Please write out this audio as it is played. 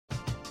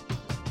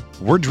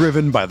We're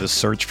driven by the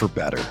search for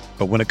better.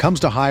 But when it comes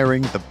to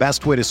hiring, the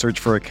best way to search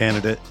for a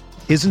candidate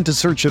isn't to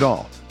search at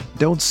all.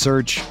 Don't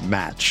search,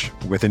 match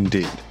with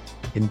Indeed.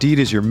 Indeed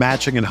is your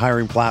matching and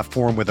hiring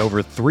platform with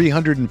over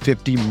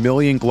 350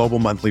 million global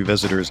monthly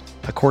visitors,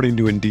 according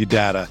to Indeed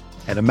data,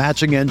 and a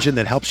matching engine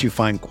that helps you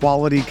find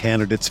quality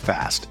candidates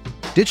fast.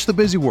 Ditch the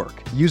busy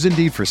work. Use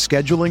Indeed for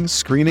scheduling,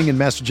 screening, and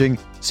messaging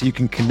so you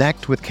can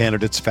connect with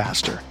candidates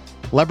faster.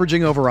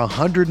 Leveraging over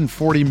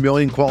 140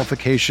 million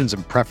qualifications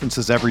and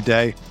preferences every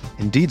day,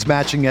 Indeed's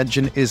matching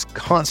engine is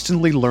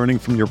constantly learning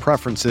from your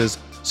preferences,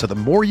 so the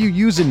more you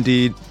use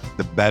Indeed,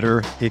 the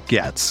better it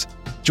gets.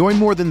 Join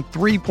more than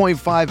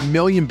 3.5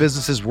 million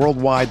businesses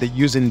worldwide that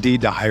use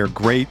Indeed to hire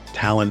great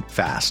talent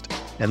fast.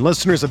 And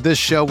listeners of this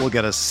show will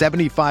get a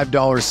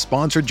 $75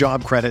 sponsored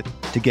job credit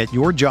to get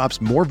your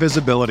jobs more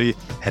visibility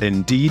at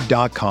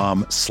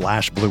Indeed.com/Blue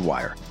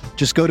Wire.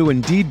 Just go to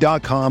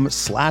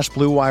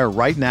Indeed.com/Blue Wire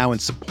right now and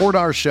support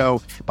our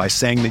show by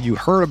saying that you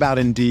heard about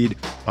Indeed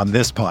on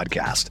this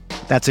podcast.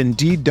 That's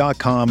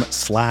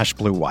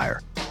Indeed.com/Blue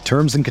Wire.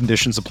 Terms and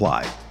conditions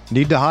apply.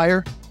 Need to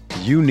hire?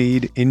 You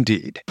need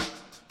Indeed.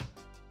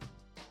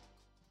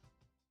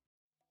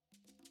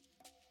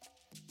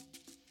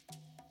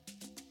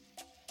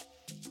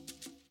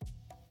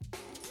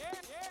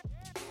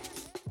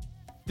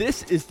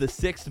 This is the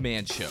Sixth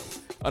Man Show,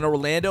 an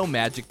Orlando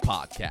Magic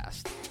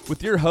podcast,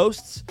 with your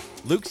hosts,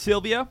 Luke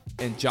Sylvia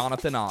and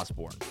Jonathan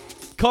Osborne,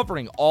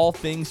 covering all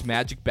things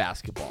Magic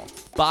basketball.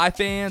 By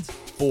fans,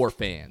 for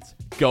fans.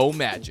 Go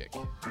Magic.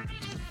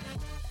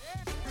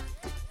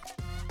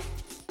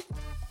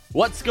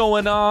 What's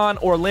going on,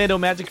 Orlando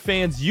Magic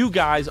fans? You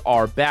guys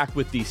are back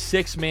with the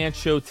Sixth Man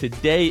Show.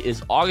 Today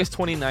is August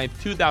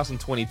 29th,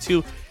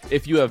 2022.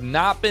 If you have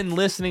not been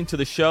listening to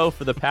the show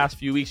for the past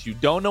few weeks, you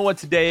don't know what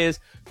today is,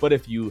 but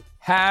if you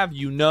have,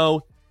 you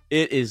know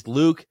it is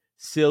Luke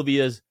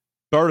Sylvia's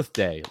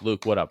birthday.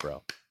 Luke, what up,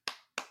 bro?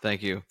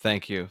 Thank you.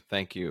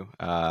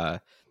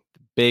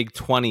 Big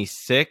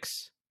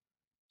 26,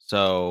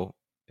 so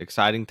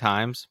exciting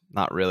times.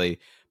 Not really,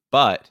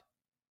 but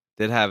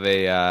did have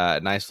a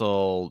nice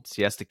little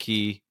Siesta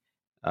Key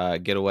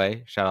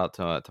getaway. Shout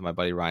out to my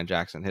buddy Ryan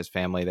Jackson, his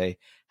family. They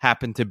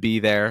happened to be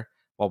there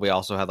while we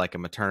also had like a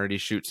maternity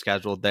shoot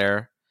scheduled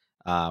there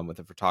with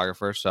a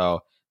photographer.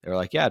 So they were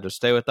like, yeah, just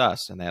stay with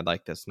us. And they had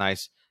like this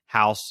nice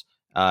house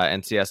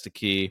in Siesta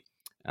Key.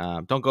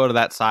 Don't go to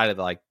that side of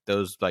like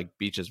those like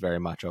beaches very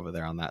much over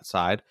there on that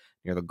side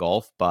near the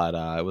Gulf, but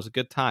it was a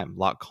good time. A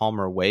lot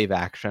calmer wave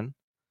action.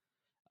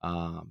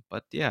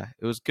 But yeah,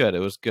 it was good.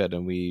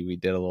 And we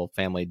did a little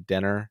family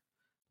dinner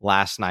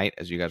last night,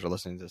 as you guys are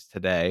listening to this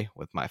today,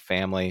 with my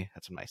family.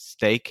 Had some nice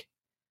steak,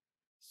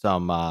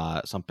 some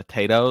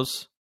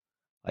potatoes,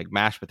 like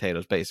mashed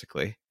potatoes,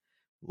 basically.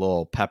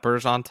 Little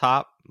peppers on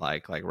top,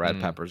 like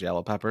red peppers,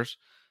 yellow peppers,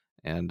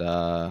 and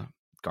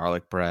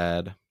garlic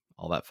bread,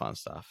 all that fun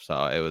stuff.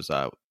 So it was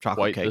a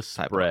chocolate cake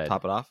type of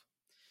top it off.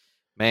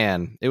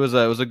 Man, it was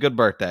a good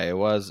birthday. It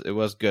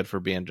was good for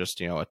being just,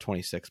 a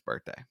 26th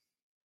birthday.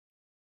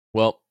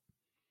 Well,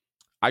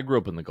 I grew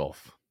up in the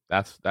Gulf.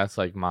 That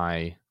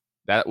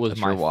was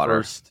my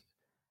first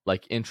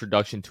like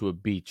introduction to a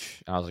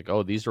beach. I was like,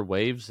 oh, these are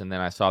waves. And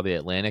then I saw the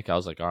Atlantic. I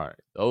was like, all right,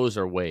 those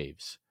are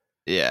waves.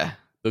 Yeah.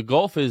 The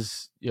Gulf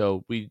is,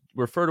 we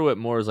refer to it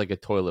more as like a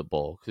toilet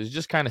bowl because it's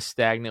just kind of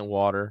stagnant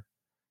water.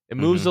 It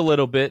moves a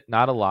little bit,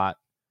 not a lot,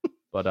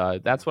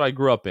 but that's what I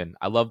grew up in.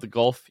 I love the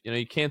Gulf.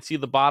 You can't see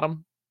the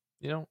bottom.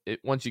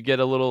 Once you get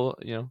a little,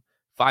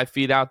 5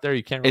 feet out there,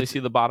 you can't really see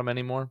the bottom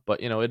anymore.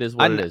 But it is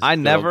what it is. This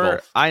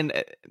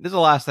is the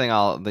last thing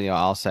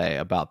I'll say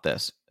about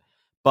this.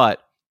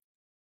 But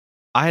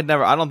I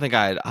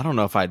don't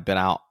know if I'd been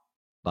out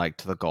like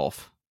to the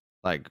Gulf,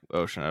 like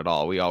ocean at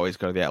all. We always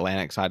go to the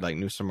Atlantic side, like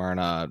New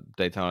Smyrna,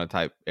 Daytona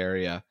type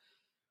area.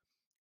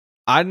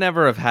 I'd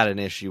never have had an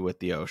issue with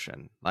the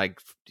ocean, like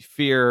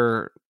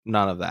fear,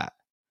 none of that.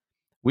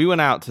 We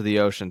went out to the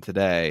ocean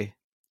today,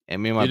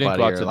 and me and my buddy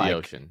go out to the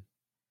ocean.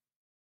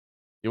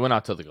 You went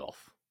out to the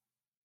Gulf.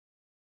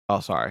 Oh,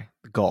 sorry,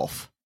 the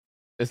Gulf.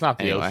 It's not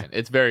the ocean.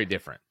 It's very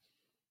different.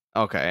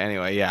 Okay.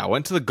 Anyway, yeah, I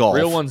went to the Gulf.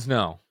 Real ones,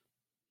 no.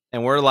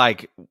 And we're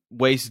like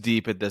waist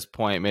deep at this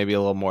point, maybe a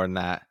little more than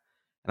that.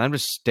 And I'm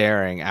just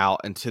staring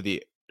out into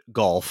the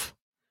Gulf,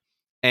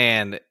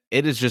 and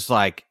it is just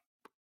like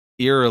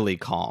eerily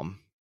calm.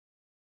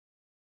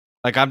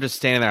 Like I'm just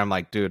standing there. I'm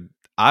like, dude,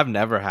 I've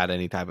never had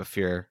any type of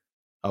fear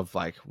of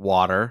like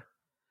water,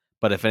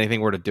 but if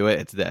anything were to do it,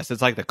 it's this.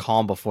 It's like the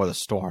calm before the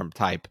storm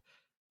type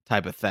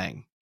of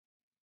thing.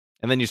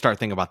 And then you start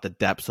thinking about the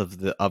depths of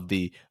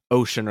the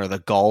ocean or the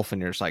Gulf,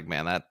 and you're just like,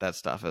 man, that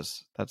stuff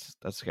that's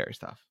scary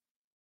stuff.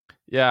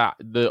 Yeah,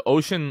 the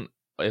ocean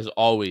has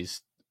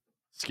always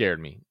scared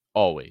me,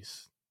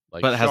 always.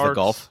 Like, but it has the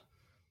Gulf,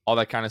 all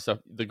that kind of stuff.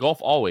 The Gulf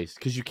always,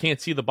 because you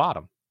can't see the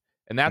bottom,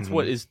 and that's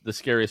what is the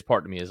scariest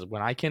part to me. Is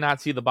when I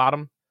cannot see the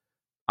bottom,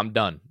 I'm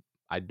done.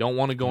 I don't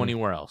want to go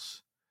anywhere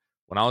else.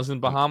 When I was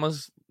in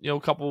Bahamas, a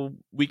couple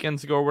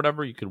weekends ago or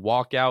whatever, you could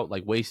walk out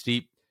like waist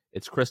deep.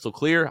 It's crystal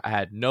clear. I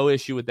had no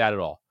issue with that at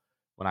all.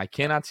 When I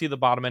cannot see the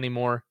bottom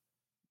anymore,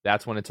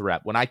 that's when it's a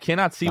wrap. When I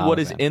cannot see Not what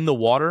a is fan. in the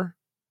water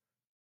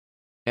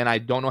and I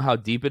don't know how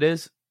deep it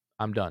is,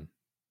 I'm done.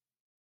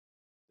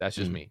 That's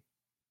just me.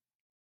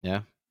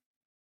 Yeah.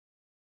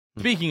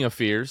 Speaking of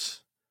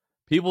fears,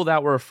 people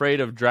that were afraid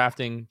of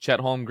drafting Chet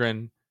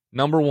Holmgren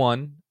number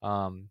 1,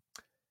 a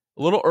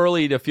little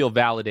early to feel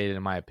validated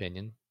in my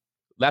opinion.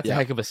 That's a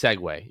heck of a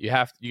segue.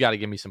 You got to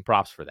give me some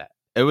props for that.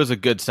 It was a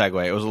good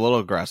segue. It was a little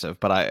aggressive,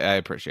 but I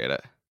appreciate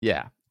it.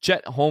 Yeah.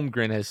 Chet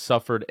Holmgren has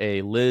suffered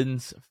a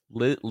Liz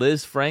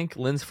Frank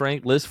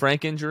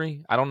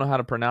injury. I don't know how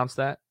to pronounce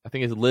that. I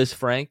think it's Liz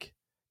Frank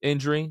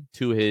injury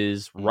to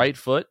his right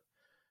foot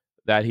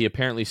that he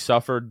apparently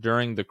suffered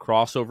during the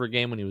crossover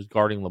game when he was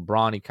guarding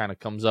LeBron. He kind of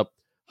comes up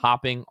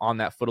hopping on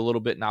that foot a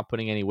little bit, not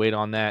putting any weight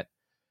on that.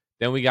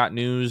 Then we got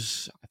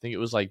news, I think it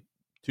was like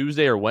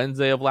Tuesday or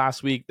Wednesday of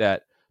last week,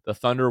 that the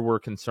Thunder were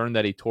concerned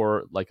that he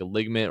tore like a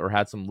ligament or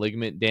had some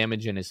ligament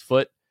damage in his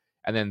foot.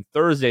 And then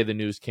Thursday, the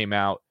news came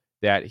out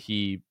that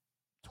he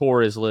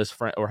tore his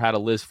had a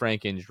Liz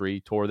Frank injury,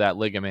 tore that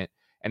ligament,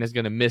 and is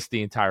going to miss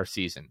the entire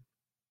season.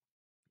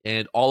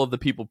 And all of the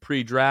people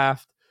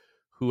pre-draft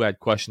who had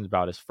questions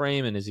about his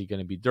frame and is he going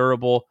to be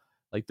durable,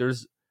 like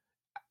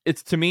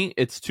to me,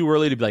 it's too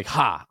early to be like,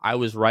 I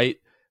was right.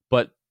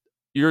 But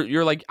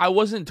you're like, I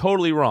wasn't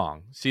totally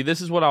wrong. See,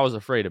 this is what I was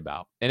afraid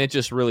about. And it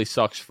just really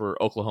sucks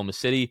for Oklahoma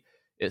City.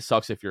 It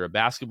sucks if you're a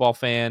basketball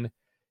fan.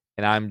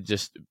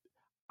 And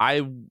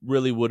I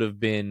really would have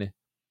been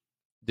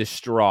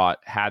distraught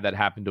had that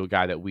happened to a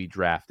guy that we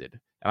drafted.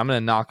 And I'm going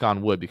to knock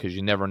on wood because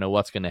you never know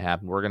what's going to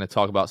happen. We're going to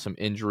talk about some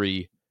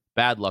injury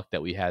bad luck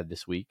that we had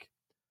this week.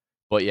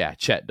 But yeah,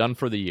 Chet, done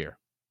for the year.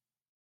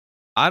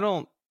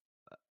 I'm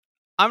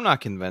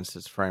not convinced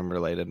it's frame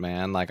related,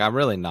 man. Like, I'm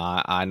really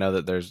not. I know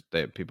that there's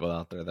people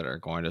out there that are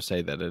going to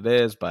say that it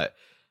is, but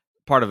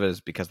part of it is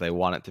because they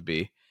want it to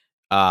be,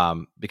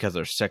 because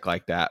they're sick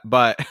like that.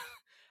 But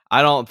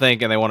I don't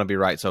think, and they want to be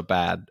right so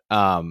bad.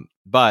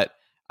 But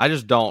I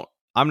just don't.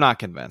 I'm not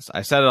convinced.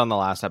 I said it on the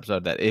last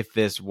episode that if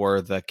this were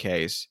the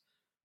case,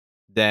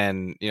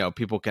 then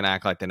people can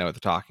act like they know what they're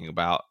talking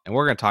about, and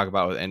we're going to talk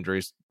about with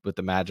injuries with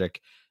the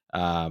Magic.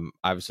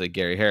 Obviously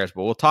Gary Harris,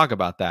 but we'll talk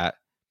about that.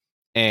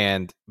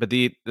 But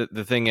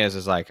the thing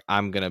is like,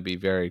 I'm going to be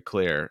very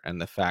clear in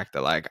the fact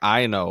that like,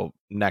 I know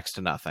next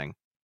to nothing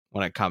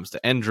when it comes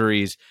to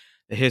injuries,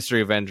 the history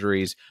of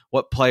injuries,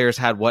 what players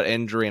had what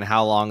injury and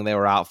how long they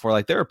were out for.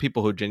 Like, there are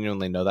people who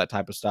genuinely know that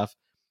type of stuff,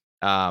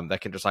 that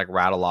can just like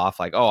rattle off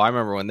like, oh, I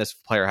remember when this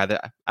player had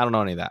that. I don't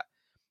know any of that.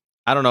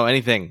 I don't know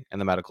anything in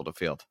the medical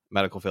field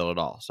at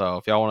all. So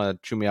if y'all want to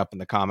chew me up in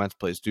the comments,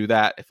 please do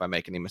that if I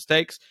make any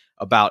mistakes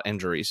about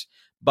injuries,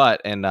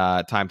 and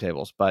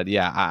timetables. But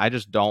yeah, I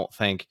just don't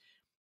think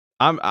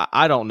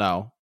I don't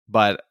know.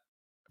 But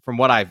from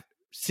what I've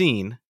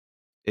seen,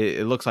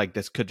 it looks like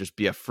this could just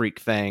be a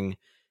freak thing,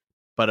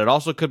 but it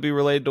also could be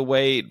related to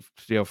weight,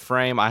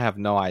 frame. I have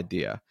no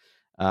idea.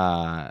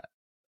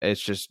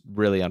 It's just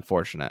really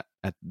unfortunate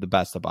at the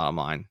best, the bottom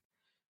line.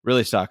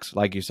 Really sucks.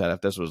 Like you said,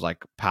 if this was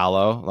like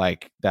Paolo,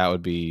 like that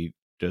would be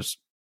just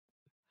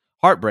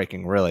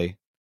heartbreaking, really.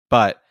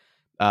 But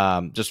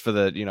just for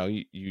the,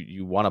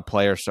 you want a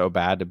player so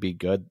bad to be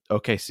good.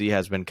 OKC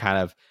has been kind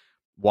of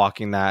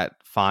walking that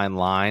fine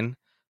line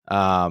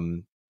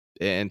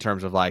in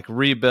terms of like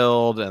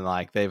rebuild, and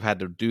like they've had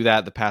to do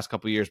that the past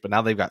couple of years, but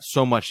now they've got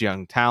so much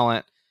young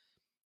talent,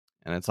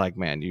 and it's like,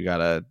 man, you got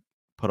to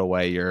put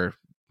away your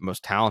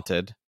most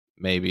talented,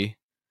 maybe.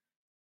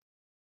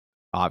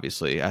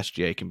 Obviously,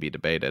 SGA can be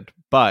debated,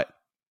 but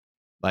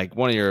like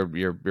one of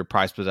your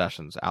prized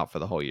possessions out for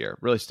the whole year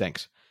really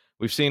stinks.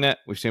 We've seen it.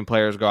 We've seen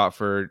players go out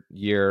for a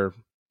year,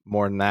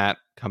 more than that,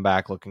 come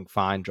back looking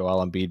fine.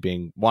 Joel Embiid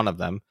being one of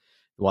them,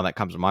 the one that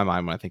comes to my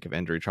mind when I think of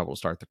injury trouble to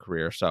start the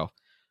career. So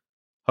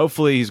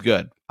hopefully he's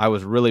good. I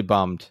was really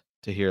bummed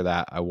to hear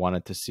that. I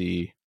wanted to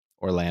see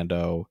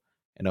Orlando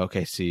and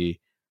OKC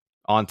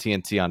on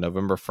TNT on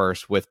November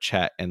 1st with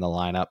Chet in the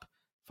lineup.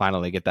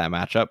 Finally get that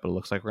matchup, but it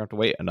looks like we're going to have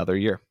to wait another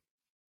year.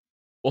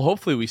 Well,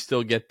 hopefully we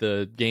still get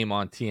the game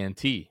on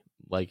TNT,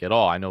 like at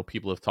all. I know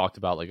people have talked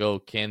about like, oh,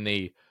 can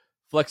they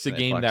flex a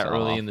game that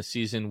early in the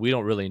season? We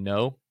don't really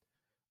know.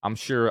 I'm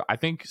sure. I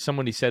think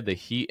somebody said the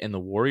Heat and the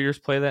Warriors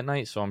play that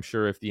night, so I'm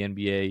sure if the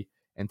NBA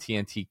and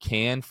TNT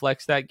can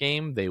flex that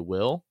game, they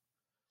will.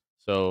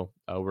 So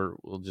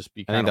we'll just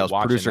be kind of watching. I think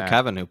that was producer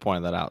Kevin who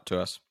pointed that out to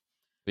us.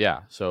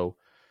 Yeah, so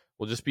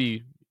we'll just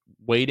be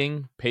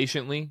waiting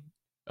patiently,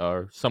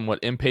 or somewhat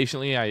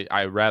impatiently.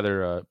 I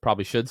rather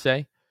probably should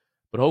say.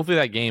 But hopefully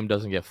that game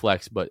doesn't get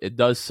flexed. But it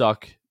does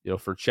suck,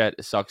 for Chet.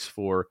 It sucks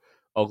for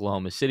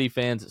Oklahoma City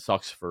fans. It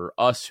sucks for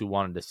us who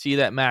wanted to see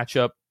that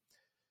matchup.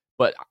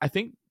 But I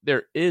think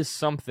there is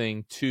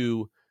something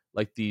to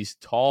like these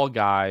tall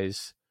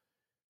guys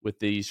with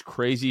these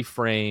crazy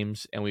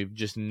frames, and we've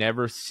just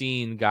never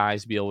seen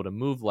guys be able to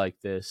move like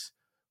this.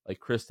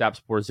 Like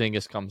Kristaps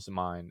Porzingis comes to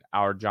mind.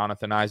 Our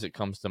Jonathan Isaac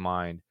comes to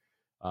mind.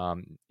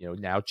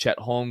 Now Chet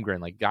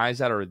Holmgren, like guys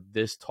that are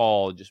this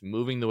tall, just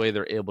moving the way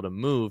they're able to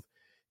move.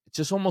 It's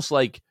just almost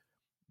like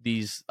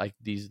these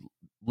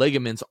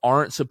ligaments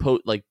aren't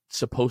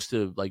supposed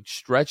to like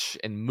stretch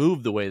and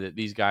move the way that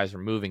these guys are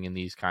moving in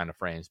these kind of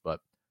frames. But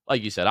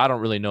like you said, I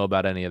don't really know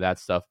about any of that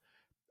stuff.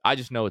 I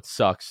just know it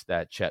sucks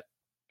that Chet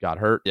got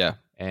hurt. Yeah.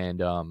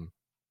 And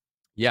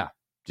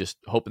just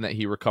hoping that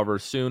he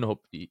recovers soon.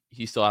 Hope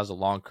he still has a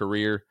long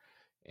career.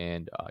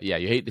 And you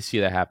hate to see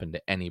that happen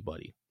to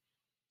anybody.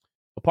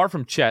 Apart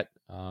from Chet,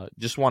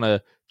 just want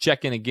to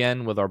check in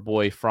again with our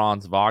boy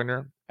Franz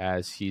Wagner,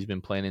 as he's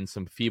been playing in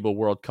some FIBA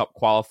World Cup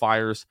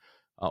qualifiers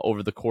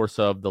over the course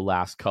of the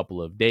last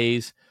couple of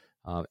days.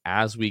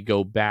 As we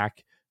go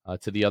back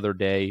to the other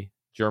day,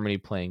 Germany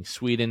playing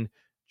Sweden.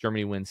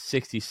 Germany wins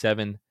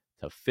 67-50.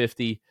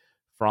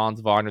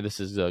 Franz Wagner, this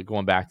is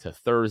going back to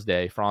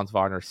Thursday. Franz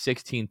Wagner,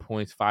 16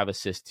 points, 5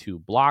 assists, 2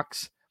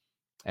 blocks.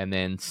 And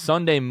then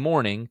Sunday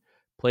morning,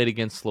 played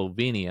against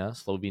Slovenia.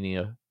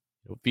 Slovenia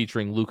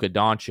featuring Luka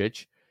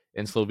Doncic.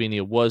 And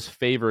Slovenia was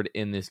favored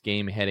in this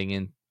game heading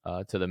in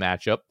to the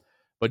matchup.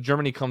 But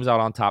Germany comes out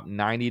on top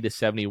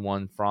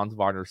 90-71. Franz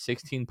Wagner,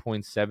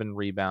 16.7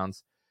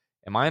 rebounds.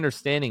 And my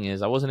understanding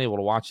is, I wasn't able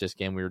to watch this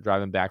game. We were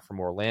driving back from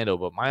Orlando.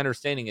 But my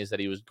understanding is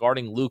that he was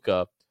guarding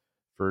Luka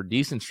for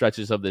decent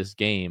stretches of this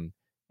game.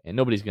 And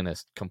nobody's going to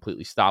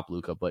completely stop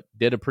Luka, but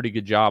did a pretty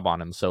good job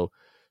on him. So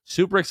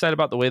super excited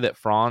about the way that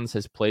Franz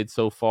has played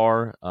so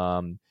far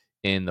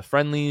in the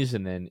friendlies,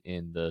 and then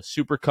in the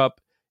Super Cup,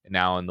 and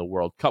now in the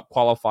World Cup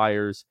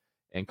qualifiers.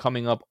 And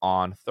coming up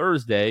on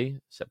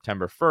Thursday,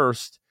 September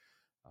 1st,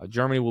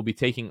 Germany will be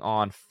taking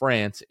on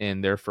France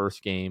in their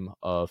first game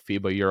of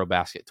FIBA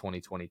Eurobasket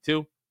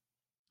 2022,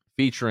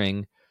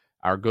 featuring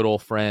our good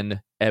old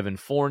friend Evan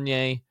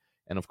Fournier,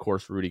 and of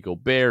course Rudy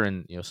Gobert,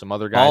 and some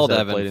other guys. Bald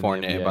Evan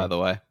Fournier, by the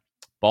way.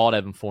 Bald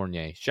Evan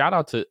Fournier. Shout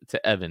out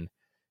to Evan.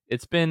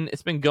 It's been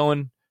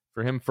going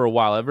for him for a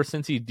while. Ever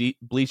since he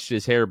bleached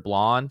his hair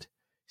blonde,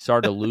 he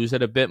started to lose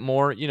it a bit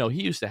more. He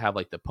used to have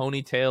like the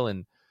ponytail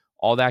and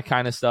all that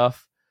kind of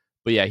stuff.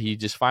 But yeah, he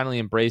just finally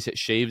embraced it,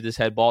 shaved his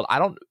head bald.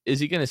 Is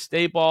he going to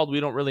stay bald? We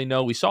don't really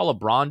know. We saw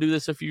LeBron do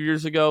this a few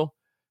years ago,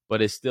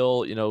 but is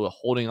still,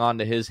 holding on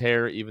to his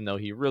hair, even though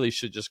he really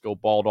should just go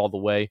bald all the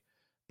way.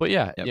 But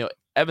yeah,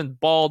 Evan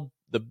bald,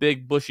 the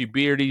big bushy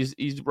beard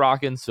he's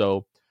rocking.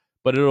 So,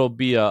 but it'll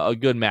be a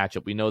good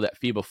matchup. We know that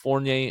FIBA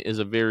Fournier is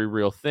a very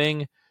real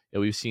thing.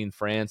 We've seen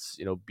France,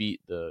 beat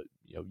the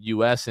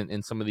U.S.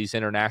 in some of these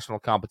international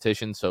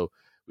competitions. So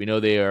we know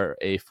they are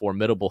a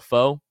formidable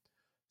foe.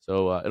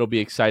 So it'll be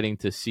exciting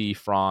to see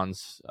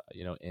Franz,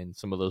 and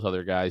some of those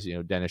other guys,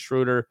 Dennis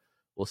Schroeder.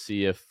 We'll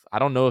see I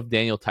don't know if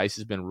Daniel Tice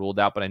has been ruled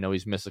out, but I know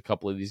he's missed a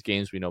couple of these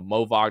games. We know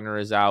Mo Wagner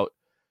is out.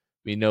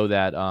 We know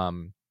that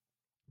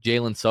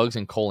Jalen Suggs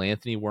and Cole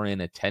Anthony were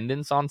in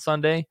attendance on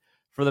Sunday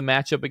for the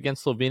matchup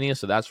against Slovenia.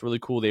 So that's really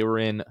cool. They were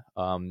in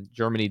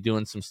Germany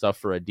doing some stuff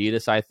for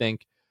Adidas, I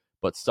think,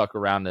 but stuck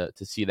around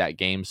to see that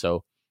game.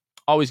 So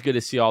always good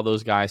to see all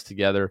those guys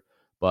together.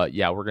 But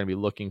yeah, we're going to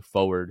be looking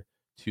forward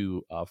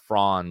to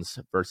Franz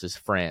versus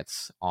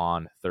France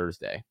on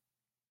Thursday.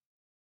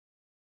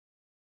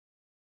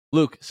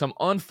 Luke, some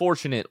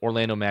unfortunate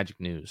Orlando Magic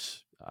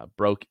news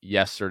broke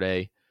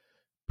yesterday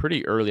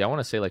pretty early. I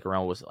want to say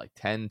around,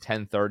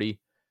 10:30.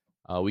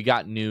 We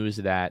got news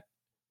that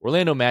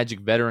Orlando Magic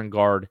veteran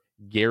guard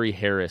Gary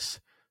Harris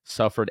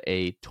suffered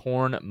a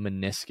torn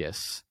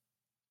meniscus.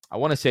 I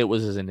want to say it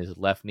was in his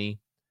left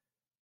knee.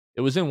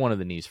 It was in one of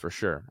the knees for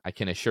sure. I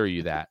can assure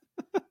you that.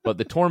 But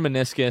the torn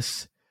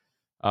meniscus,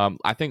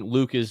 I think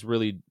Luke is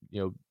really,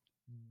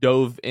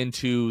 dove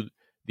into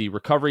the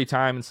recovery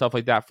time and stuff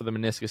like that for the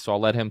meniscus, so I'll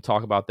let him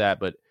talk about that.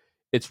 But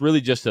it's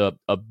really just a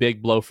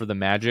big blow for the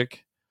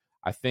Magic.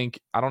 I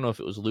don't know if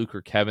it was Luke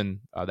or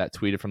Kevin that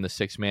tweeted from the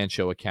Six Man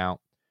Show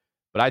account,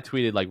 but I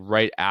tweeted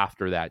right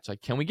after that.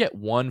 It's can we get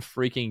one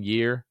freaking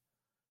year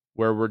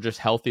where we're just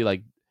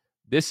healthy?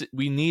 This,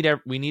 we need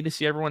to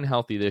see everyone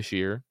healthy this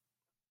year,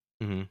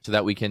 so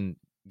that we can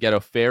get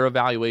a fair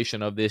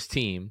evaluation of this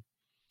team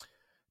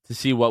to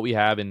see what we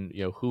have and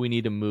who we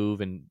need to move,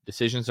 and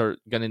decisions are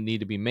going to need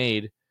to be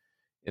made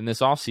in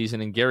this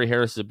offseason. And Gary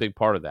Harris is a big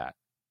part of that.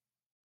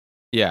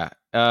 Yeah,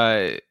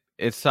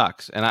 it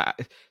sucks. And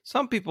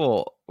some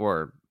people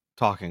were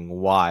talking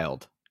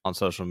wild on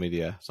social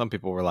media. Some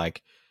people were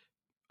like,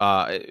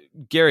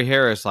 Gary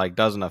Harris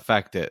doesn't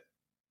affect it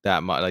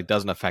that much,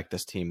 doesn't affect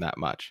this team that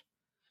much.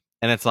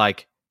 And it's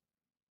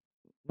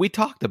we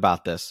talked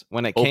about this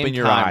when it came time. Open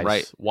your eyes,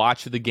 right?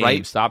 Watch the game.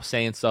 Right? Stop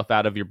saying stuff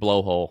out of your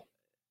blowhole.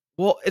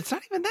 Well, it's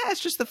not even that. It's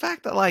just the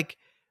fact that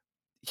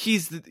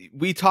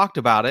we talked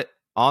about it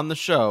on the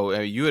show.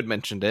 You had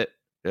mentioned it.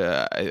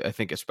 I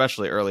think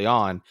especially early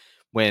on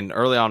in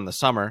the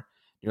summer,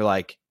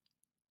 you're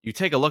you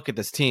take a look at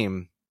this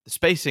team. The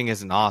spacing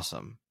isn't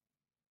awesome.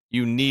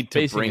 You need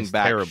to bring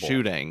back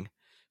shooting.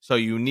 So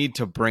you need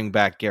to bring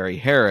back Gary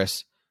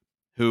Harris,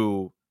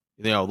 who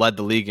led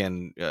the league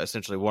in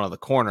essentially one of the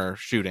corner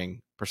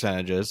shooting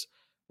percentages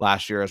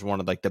last year as one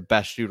of the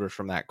best shooters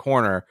from that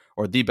corner,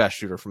 or the best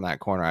shooter from that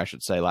corner, I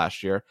should say,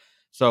 last year.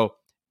 So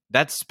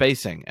that's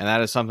spacing, and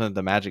that is something that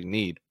the Magic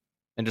need.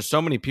 And just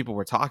so many people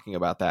were talking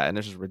about that, and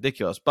this is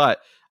ridiculous. But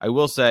I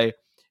will say,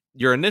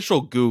 your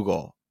initial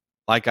Google,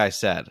 like I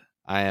said,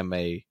 I am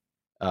a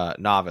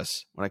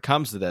novice when it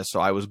comes to this. So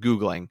I was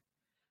Googling.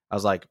 I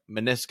was like,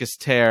 meniscus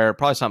tear,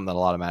 probably something that a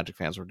lot of Magic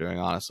fans were doing,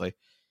 honestly.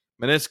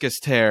 Meniscus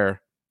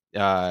tear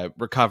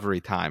recovery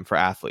time for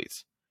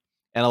athletes.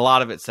 And a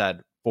lot of it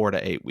said 4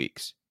 to 8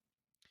 weeks.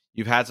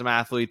 You've had some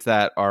athletes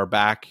that are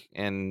back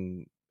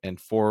in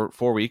 4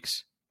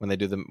 weeks when they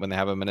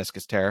have a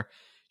meniscus tear.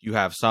 You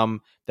have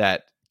some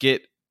that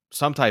get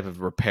some type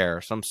of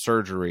repair, some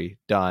surgery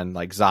done,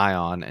 like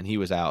Zion, and he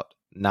was out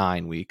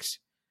 9 weeks.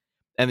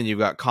 And then you've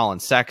got Colin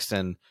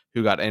Sexton,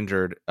 who got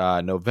injured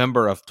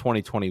November of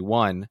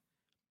 2021,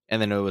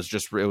 and then it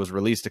was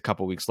released a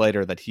couple weeks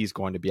later that he's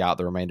going to be out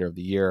the remainder of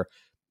the year,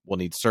 will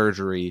need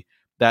surgery,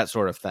 that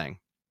sort of thing.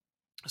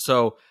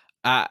 So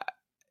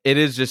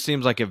just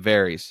seems like it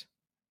varies.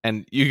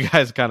 And you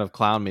guys kind of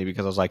clown me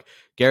because I was like,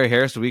 Gary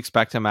Harris, do we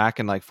expect him back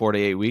in like 4 to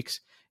 8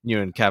 weeks? You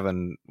and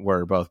Kevin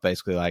were both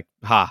basically like,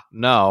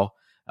 no.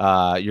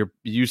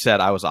 You said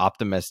I was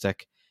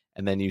optimistic.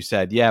 And then you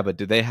said, yeah, but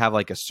do they have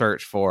like a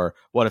search for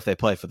what if they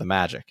play for the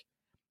Magic?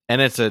 And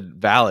it's a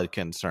valid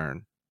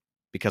concern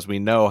because we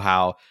know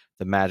how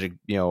the Magic,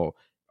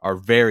 are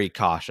very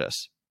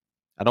cautious.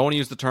 I don't want to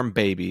use the term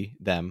baby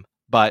them,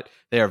 but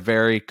they are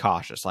very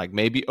cautious, like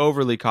maybe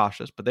overly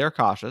cautious, but they're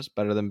cautious,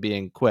 better than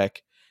being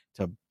quick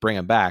to bring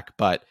him back.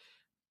 But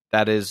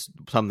that is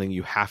something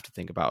you have to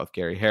think about with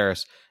Gary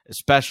Harris,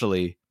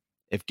 especially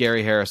if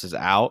Gary Harris is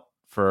out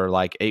for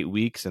like 8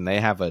 weeks and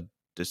they have a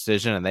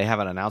decision and they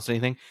haven't announced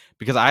anything,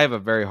 because I have a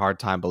very hard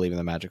time believing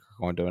the Magic are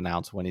going to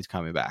announce when he's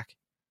coming back.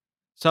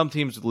 Some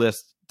teams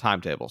list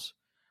timetables.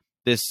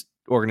 This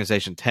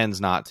organization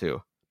tends not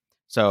to.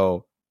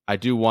 So I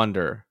do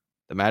wonder,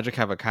 the Magic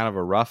have a kind of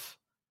a rough,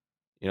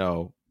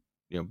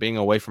 being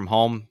away from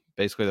home,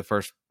 basically the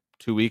first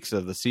 2 weeks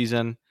of the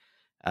season,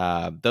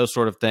 those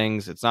sort of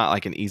things. It's not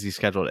like an easy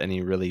schedule at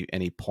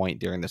any point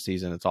during the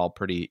season. It's all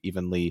pretty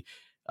evenly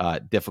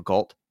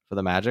difficult for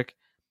the Magic.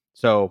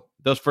 So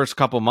those first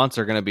couple months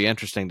are going to be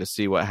interesting to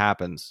see what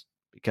happens,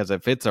 because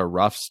if it's a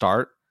rough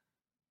start,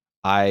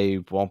 I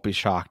won't be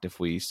shocked if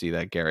we see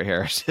that Gary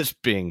Harris is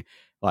being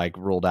like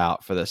ruled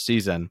out for this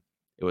season.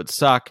 It would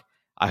suck.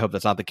 I hope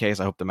that's not the case.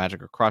 I hope the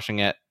Magic are crushing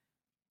it.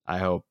 I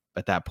hope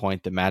at that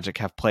point the Magic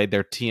have played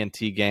their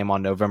TNT game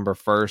on November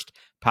 1st.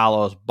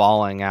 Paolo's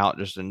balling out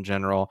just in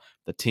general.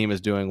 The team is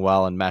doing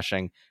well and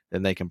meshing.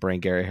 Then they can bring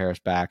Gary Harris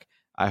back.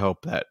 I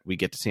hope that we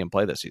get to see him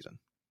play this season.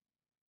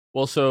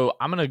 Well, so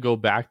I'm going to go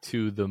back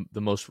to the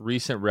most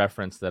recent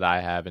reference that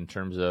I have in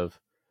terms of,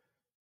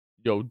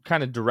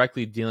 kind of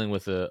directly dealing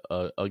with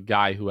a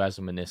guy who has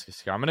a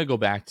meniscus tear. I'm going to go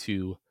back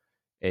to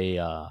a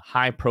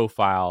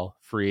high-profile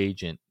free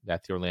agent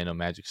that the Orlando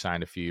Magic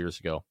signed a few years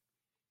ago,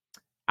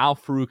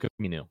 Al-Farouq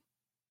Aminu.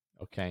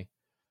 Okay,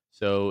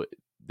 so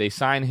they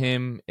signed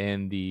him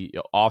in the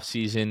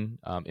offseason,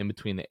 in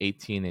between the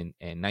 18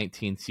 and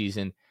 19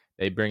 season.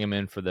 They bring him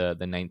in for the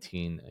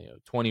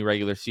 19-20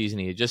 regular season.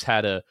 He had just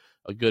had a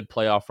good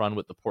playoff run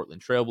with the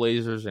Portland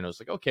Trailblazers, and it was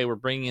like, okay, we're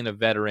bringing in a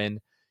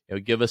veteran,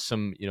 give us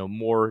some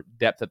more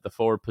depth at the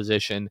forward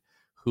position,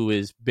 who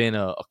has been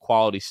a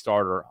quality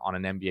starter on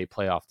an NBA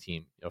playoff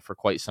team for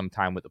quite some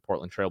time with the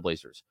Portland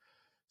Trailblazers.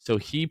 So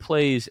he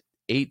plays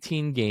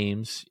 18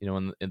 games,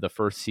 in the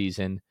first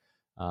season.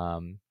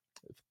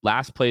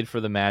 Last played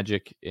for the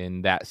Magic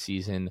in that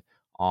season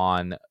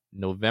on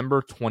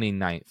November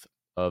 29th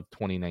of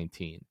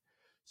 2019.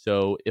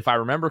 So if I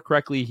remember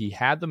correctly, he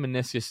had the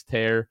meniscus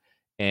tear,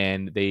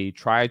 and they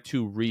tried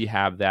to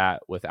rehab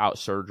that without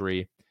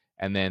surgery.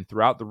 And then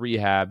throughout the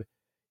rehab,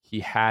 he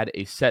had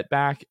a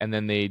setback, and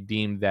then they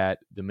deemed that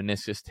the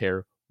meniscus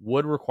tear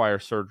would require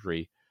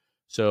surgery.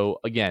 So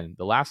again,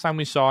 the last time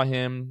we saw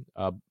him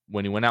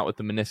when he went out with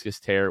the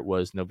meniscus tear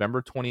was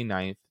November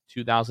 29th,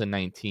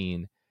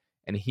 2019,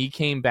 and he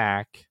came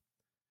back.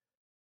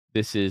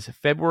 This is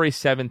February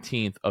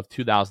 17th of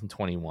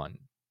 2021.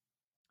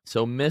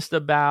 So missed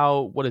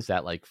about,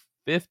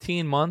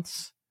 15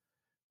 months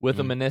with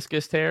a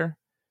meniscus tear.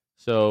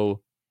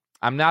 So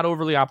I'm not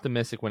overly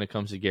optimistic when it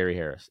comes to Gary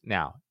Harris.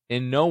 Now,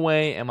 in no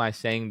way am I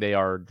saying they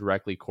are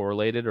directly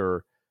correlated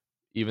or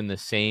even the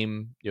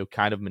same,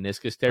 kind of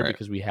meniscus tear, right,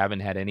 because we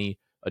haven't had any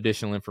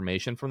additional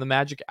information from the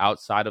Magic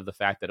outside of the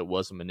fact that it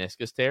was a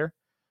meniscus tear.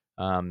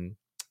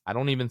 I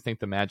don't even think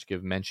the Magic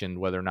have mentioned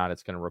whether or not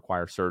it's going to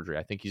require surgery.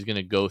 I think he's going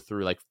to go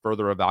through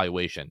further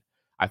evaluation,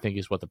 I think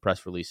is what the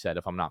press release said,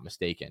 if I'm not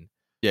mistaken.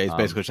 Yeah, he's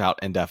basically out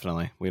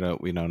indefinitely. We know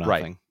nothing.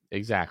 Right,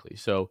 exactly.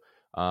 So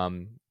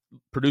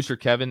producer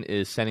Kevin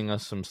is sending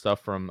us some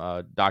stuff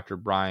from Dr.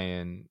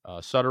 Brian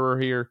Sutterer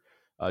here,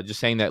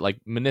 just saying that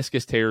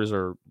meniscus tears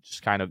are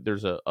just kind of,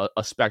 there's a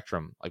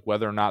spectrum,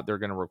 whether or not they're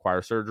going to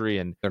require surgery,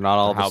 and they're not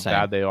all how the same.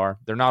 Bad they are.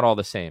 They're not all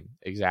the same.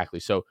 Exactly.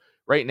 So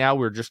right now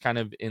we're just kind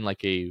of in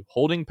a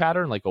holding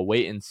pattern, a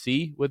wait and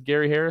see with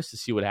Gary Harris to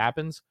see what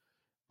happens.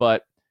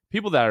 But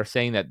people that are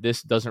saying that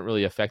this doesn't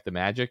really affect the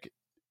Magic,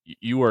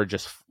 you are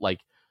just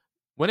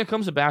when it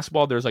comes to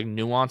basketball, there's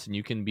nuance, and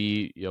you can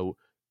be,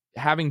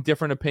 having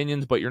different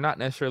opinions, but you're not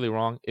necessarily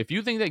wrong. If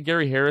you think that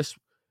Gary Harris,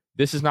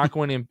 this is not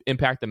going to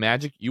impact the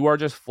Magic, you are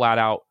just flat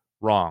out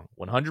Wrong.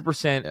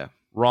 100% Yeah.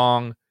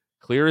 wrong.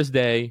 Clear as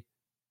day.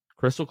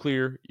 Crystal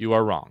clear. You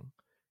are wrong.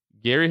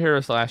 Gary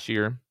Harris last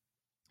year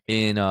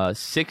in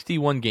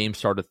 61 games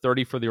started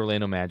 30 for the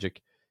Orlando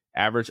Magic,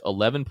 averaged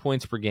 11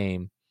 points per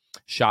game,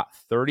 shot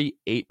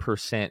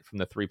 38% from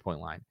the three-point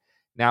line.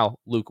 Now,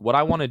 Luke, what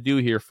I want to do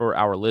here for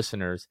our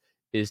listeners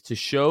is to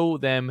show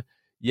them,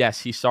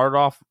 yes, he started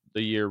off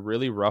the year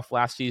really rough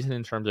last season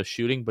in terms of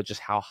shooting, but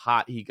just how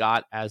hot he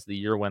got as the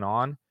year went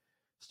on.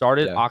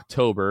 Started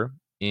October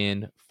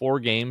in 4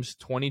 games,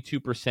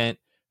 22%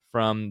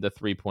 from the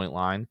three-point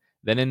line.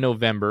 Then in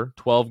November,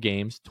 12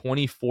 games,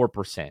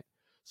 24%.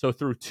 So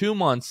through 2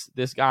 months,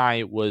 this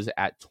guy was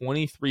at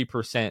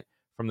 23%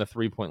 from the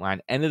three-point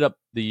line, ended up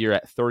the year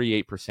at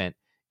 38%.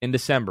 In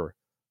December,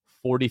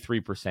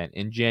 43%.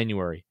 In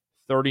January,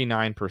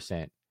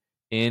 39%.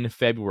 In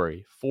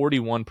February,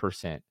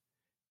 41%.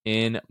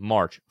 In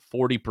March,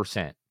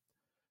 40%.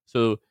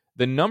 So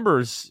the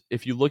numbers,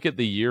 if you look at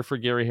the year for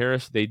Gary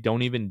Harris, they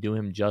don't even do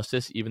him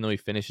justice, even though he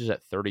finishes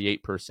at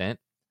 38%.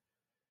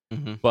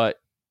 Mm-hmm. But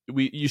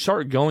you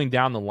start going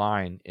down the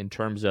line in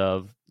terms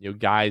of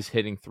guys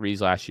hitting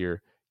threes last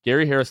year.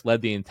 Gary Harris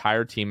led the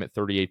entire team at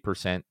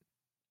 38%,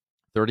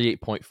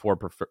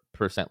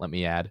 38.4%, let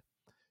me add,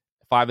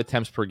 5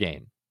 attempts per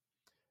game.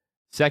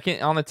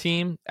 Second on the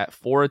team at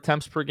 4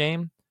 attempts per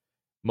game,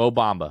 Mo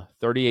Bamba,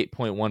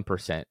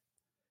 38.1%.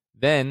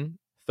 Then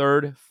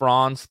third,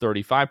 Franz,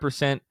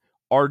 35%,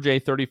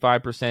 RJ,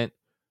 35%.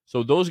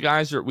 So those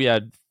guys we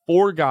had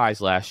 4 guys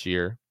last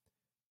year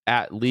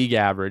at league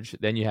average.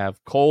 Then you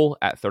have Cole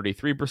at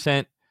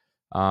 33%.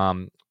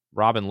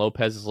 Robin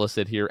Lopez is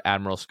listed here.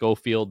 Admiral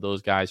Schofield.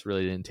 Those guys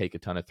really didn't take a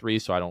ton of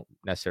threes, so I don't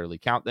necessarily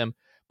count them.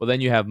 But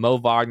then you have Mo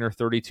Wagner,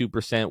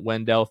 32%.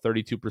 Wendell,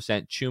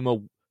 32%.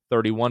 Chuma,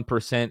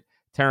 31%.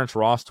 Terrence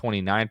Ross,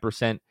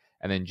 29%.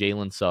 And then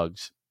Jalen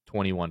Suggs,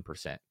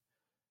 21%.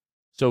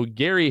 So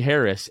Gary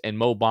Harris and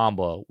Mo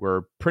Bamba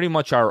were pretty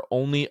much our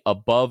only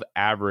above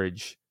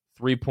average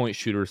three-point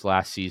shooters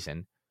last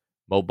season.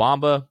 Mo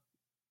Bamba,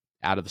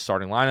 out of the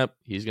starting lineup,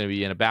 he's going to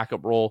be in a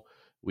backup role.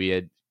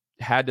 We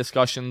had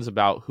discussions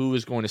about who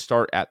is going to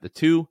start at the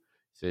 2.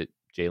 Is it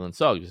Jalen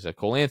Suggs? Is it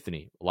Cole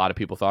Anthony? A lot of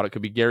people thought it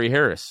could be Gary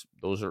Harris.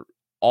 Those are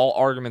all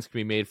arguments can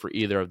be made for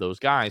either of those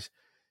guys.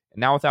 And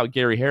now without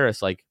Gary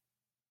Harris, like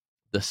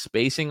the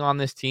spacing on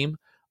this team,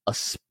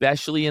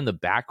 especially in the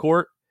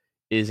backcourt,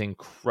 is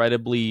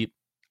incredibly,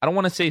 I don't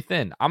want to say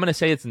thin. I'm going to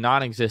say it's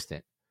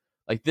non-existent.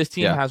 Like this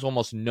team has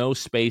almost no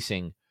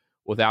spacing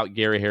without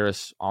Gary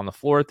Harris on the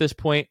floor at this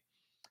point.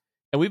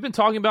 And we've been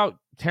talking about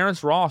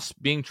Terrence Ross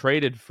being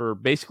traded for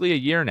basically a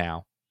year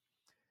now.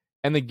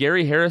 And the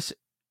Gary Harris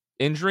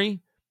injury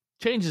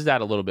changes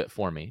that a little bit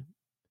for me.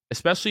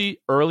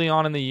 Especially early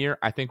on in the year,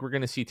 I think we're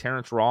going to see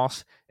Terrence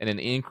Ross in an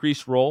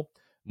increased role,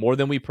 more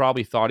than we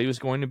probably thought he was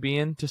going to be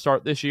in to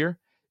start this year.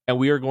 And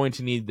we are going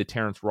to need the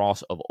Terrence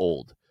Ross of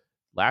old.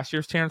 Last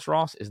year's Terrence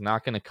Ross is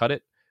not going to cut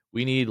it.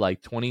 We need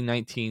like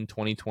 2019,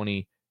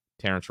 2020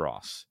 Terrence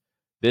Ross.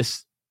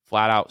 This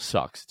flat out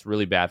sucks. It's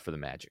really bad for the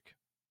Magic.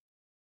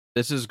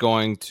 This is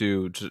going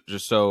to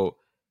just so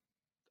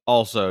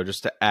also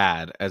just to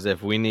add, as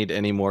if we need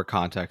any more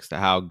context to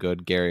how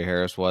good Gary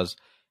Harris was,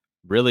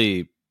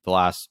 really the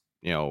last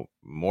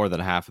more than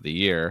half of the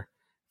year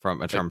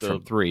from from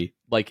 3,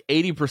 like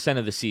 80%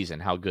 of the season,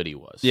 how good he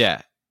was.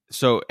 Yeah.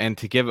 So, and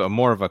to give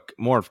more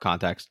of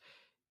context,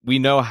 we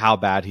know how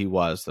bad he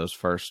was those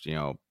first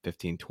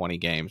 15, 20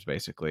 games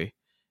basically.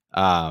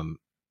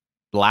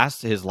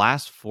 His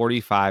last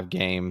 45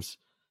 games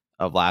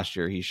of last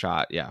year, he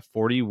shot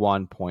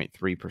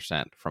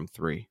 41.3% from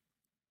 3.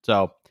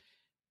 So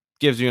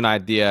gives you an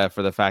idea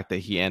for the fact that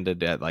he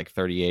ended at like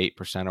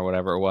 38% or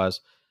whatever it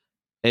was.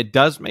 It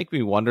does make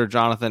me wonder,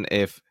 Jonathan,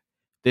 if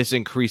this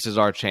increases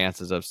our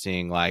chances of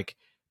seeing like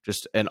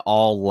just an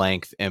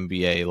all-length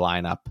NBA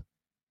lineup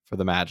for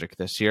the Magic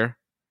this year.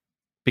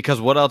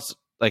 Because what else?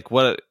 Like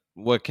what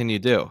can you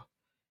do?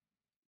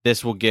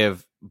 This will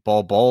give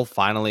Bol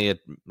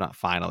not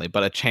finally,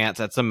 but a chance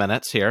at some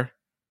minutes here,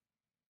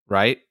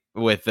 right?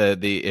 With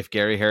the if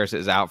Gary Harris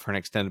is out for an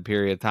extended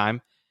period of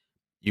time,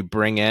 you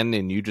bring in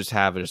and you just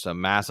have a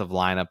massive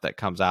lineup that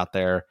comes out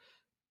there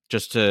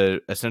just to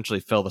essentially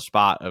fill the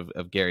spot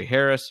of Gary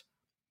Harris.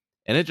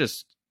 And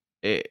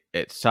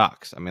it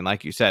sucks. I mean,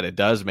 like you said, it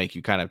does make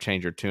you kind of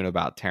change your tune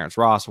about Terrence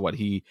Ross, what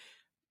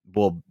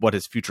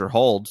his future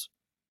holds.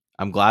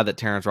 I'm glad that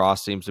Terrence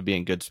Ross seems to be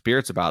in good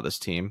spirits about this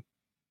team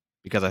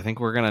because I think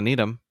we're going to need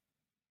him.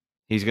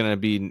 He's going to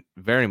be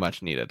very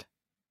much needed.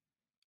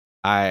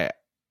 I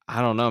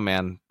don't know,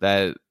 man.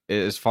 That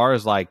as far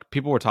as like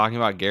people were talking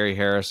about Gary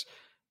Harris,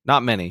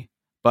 not many,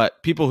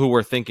 but people who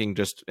were thinking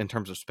just in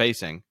terms of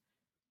spacing,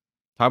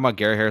 talking about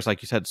Gary Harris,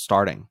 like you said,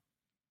 starting.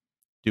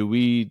 Do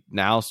we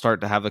now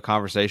start to have the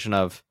conversation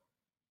of,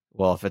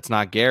 well, if it's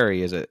not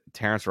Gary, is it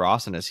Terrence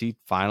Ross? And is he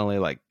finally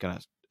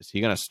is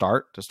he going to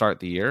start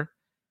the year?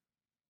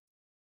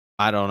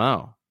 I don't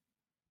know.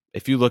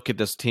 If you look at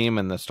this team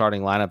and the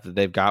starting lineup that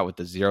they've got with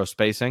the 0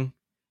 spacing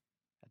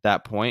at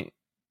that point,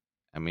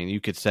 I mean,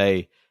 you could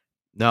say,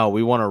 no,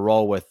 we want to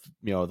roll with,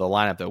 the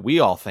lineup that we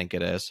all think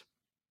it is.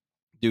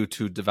 due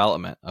to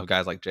development of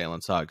guys like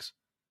Jalen Suggs.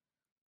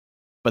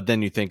 But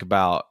then you think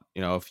about,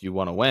 if you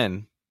want to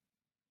win,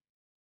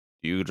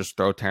 you just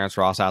throw Terrence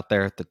Ross out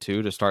there at the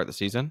 2 to start the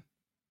season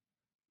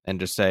and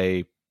just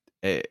say,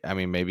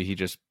 maybe he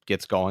just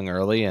gets going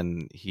early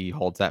and he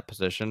holds that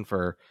position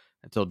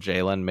until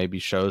Jalen maybe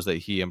shows that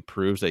he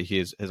improves, that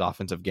his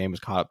offensive game is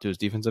caught up to his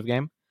defensive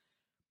game.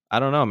 I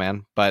don't know,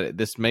 man, but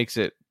this makes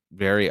it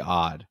very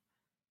odd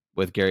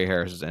with Gary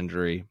Harris's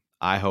injury.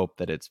 I hope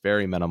that it's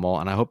very minimal,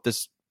 and I hope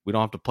we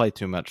don't have to play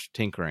too much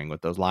tinkering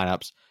with those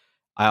lineups.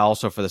 I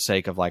also, for the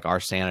sake of our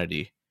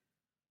sanity,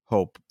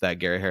 hope that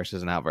Gary Harris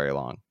isn't out very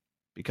long,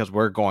 because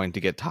we're going to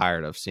get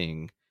tired of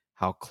seeing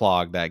how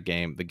clogged the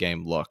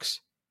game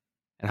looks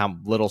and how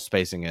little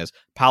spacing is.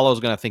 Paolo's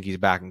going to think he's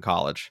back in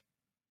college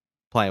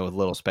playing with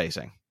little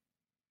spacing.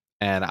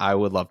 And I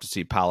would love to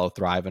see Paolo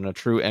thrive in a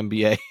true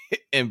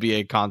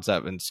NBA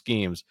concept and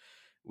schemes.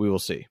 We will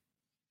see.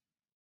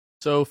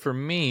 So for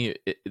me,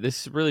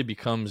 this really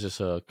becomes just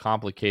a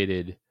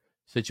complicated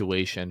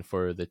situation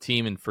for the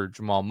team and for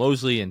Jamahl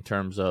Mosley in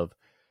terms of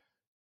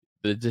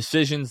the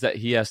decisions that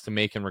he has to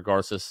make in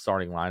regards to the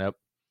starting lineup.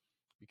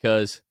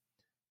 Because,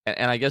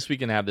 and I guess we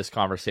can have this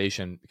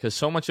conversation, because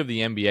so much of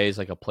the NBA is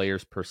like a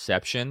player's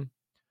perception.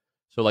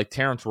 So like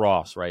Terrence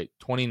Ross, right?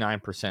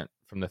 29%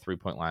 from the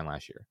 3-point line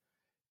last year.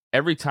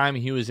 Every time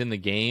he was in the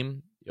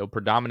game,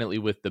 predominantly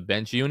with the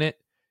bench unit,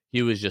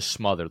 he was just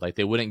smothered. Like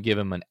they wouldn't give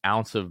him an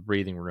ounce of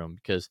breathing room,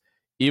 because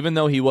even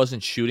though he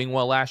wasn't shooting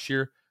well last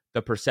year,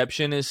 the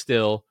perception is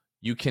still,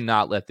 you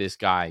cannot let this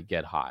guy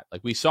get hot.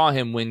 Like we saw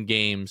him win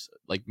games,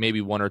 like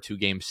maybe 1 or 2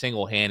 games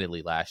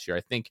single-handedly last year.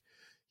 I think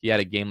he had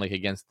a game like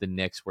against the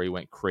Knicks where he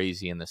went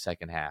crazy in the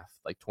second half,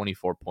 like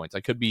 24 points.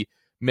 I could be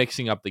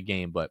mixing up the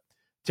game, but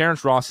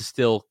Terrence Ross is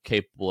still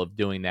capable of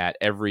doing that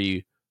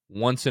every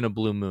once in a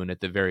blue moon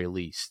at the very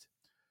least.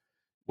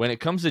 When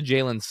it comes to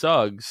Jalen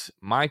Suggs,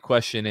 my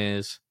question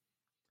is,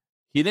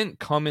 he didn't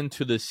come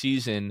into the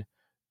season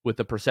with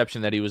the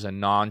perception that he was a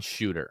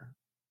non-shooter,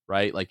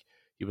 right? Like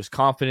he was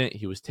confident,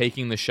 he was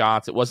taking the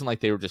shots. It wasn't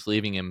like they were just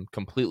leaving him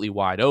completely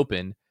wide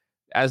open.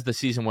 As the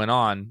season went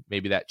on,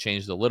 maybe that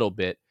changed a little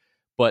bit.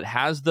 But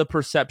has the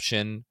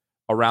perception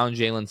around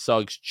Jalen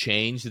Suggs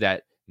changed,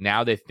 that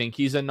now they think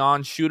he's a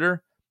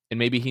non-shooter and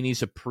maybe he needs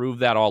to prove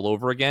that all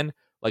over again?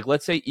 Like,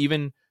 let's say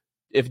even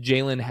if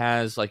Jalen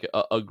has like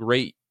a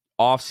great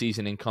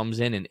offseason and comes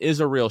in and is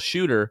a real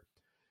shooter,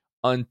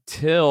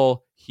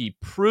 until he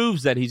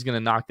proves that he's going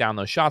to knock down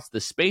those shots,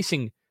 the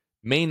spacing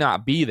may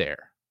not be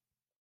there.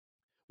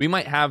 We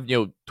might have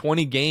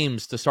 20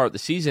 games to start the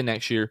season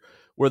next year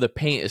where the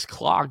paint is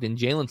clogged and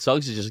Jalen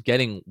Suggs is just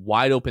getting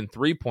wide open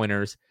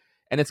 3-pointers.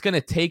 And it's going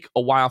to take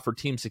a while for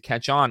teams to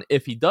catch on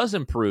if he does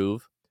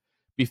improve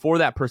before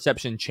that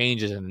perception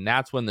changes. And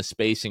that's when the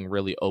spacing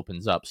really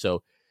opens up.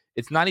 So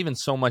it's not even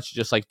so much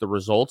just like the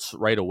results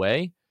right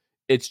away.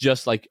 It's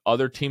just like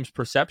other teams'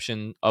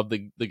 perception of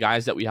the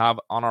guys that we have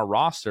on our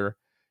roster.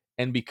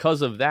 And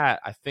because of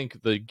that, I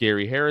think the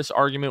Gary Harris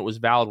argument was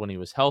valid when he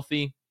was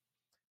healthy.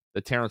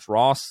 The Terrence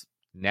Ross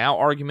now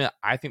argument,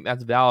 I think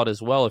that's valid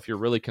as well if you're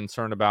really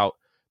concerned about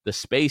the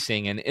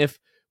spacing. And if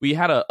we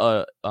had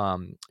a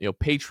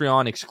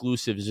Patreon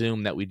exclusive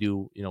Zoom that we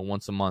do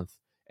once a month,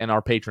 and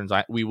our patrons,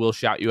 we will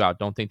shout you out.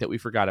 Don't think that we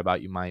forgot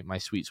about you, my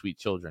sweet, sweet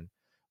children.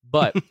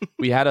 But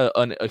we had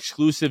an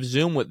exclusive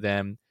Zoom with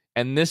them,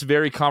 and this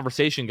very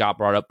conversation got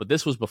brought up, but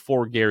this was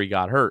before Gary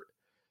got hurt.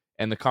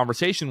 And the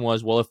conversation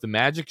was, well, if the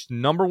Magic's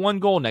number one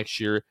goal next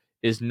year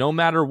is no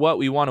matter what,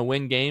 we want to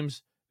win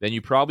games, then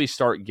you probably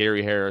start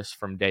Gary Harris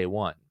from day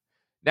one.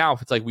 Now,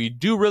 if it's like we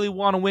do really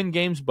want to win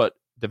games, but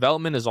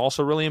development is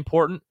also really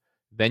important,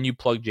 then you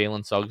plug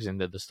Jalen Suggs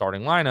into the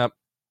starting lineup.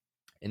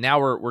 And now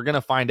we're going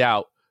to find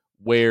out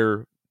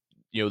where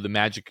the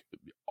Magic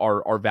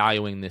are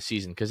valuing this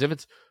season. Because if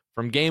it's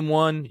from game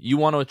one, you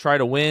want to try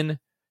to win,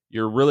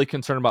 you're really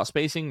concerned about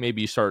spacing,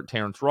 maybe you start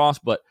Terrence Ross.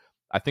 But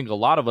I think a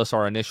lot of us,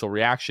 our initial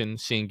reaction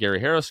seeing Gary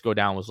Harris go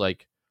down was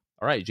like,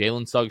 all right,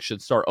 Jalen Suggs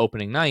should start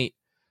opening night.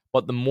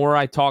 But the more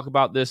I talk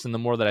about this and the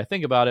more that I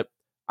think about it,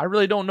 I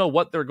really don't know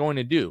what they're going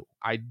to do.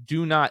 I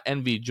do not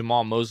envy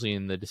Jamahl Mosley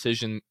in the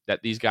decision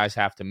that these guys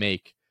have to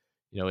make,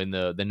 in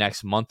the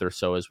next month or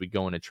so as we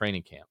go into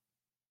training camp.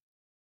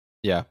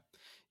 Yeah.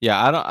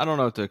 I don't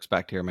know what to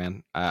expect here,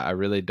 man. I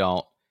really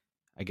don't.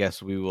 I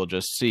guess we will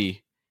just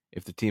see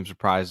if the team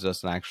surprises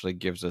us and actually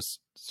gives us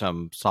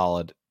some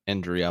solid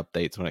injury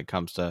updates when it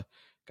comes to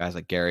guys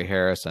like Gary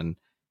Harris and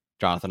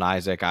Jonathan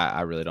Isaac.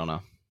 I really don't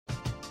know.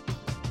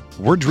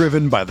 We're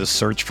driven by the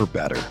search for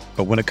better.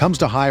 But when it comes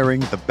to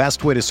hiring, the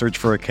best way to search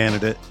for a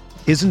candidate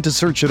isn't to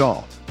search at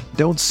all.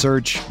 Don't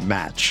search,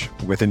 match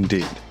with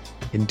Indeed.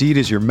 Indeed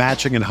is your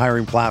matching and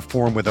hiring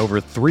platform with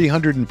over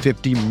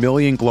 350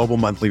 million global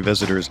monthly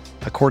visitors,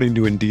 according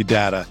to Indeed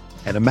data,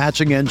 and a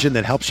matching engine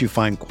that helps you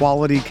find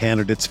quality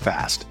candidates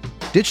fast.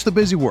 Ditch the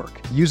busy work.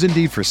 Use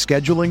Indeed for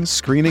scheduling,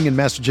 screening, and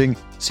messaging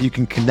so you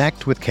can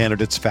connect with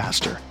candidates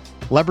faster.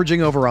 Leveraging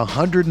over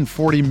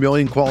 140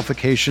 million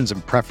qualifications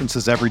and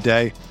preferences every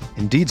day,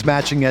 Indeed's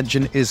matching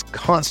engine is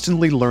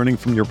constantly learning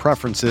from your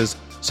preferences,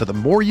 So the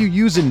more you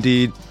use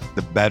Indeed,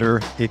 the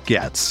better it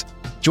gets.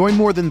 Join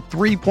more than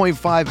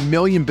 3.5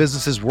 million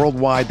businesses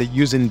worldwide that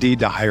use Indeed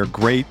to hire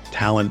great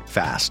talent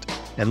fast.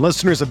 And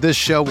listeners of this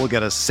show will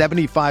get a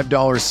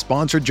 $75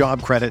 sponsored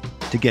job credit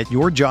to get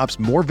your jobs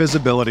more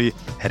visibility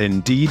at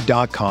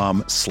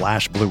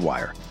Indeed.com/Blue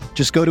Wire.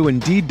 Just go to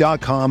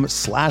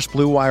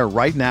Indeed.com/Blue Wire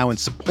right now and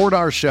support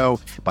our show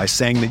by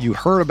saying that you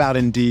heard about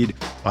Indeed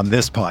on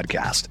this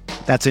podcast.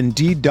 That's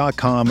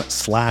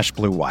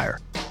Indeed.com/Blue Wire.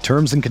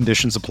 Terms and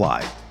conditions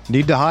apply.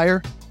 Need to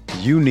hire?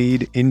 You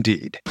need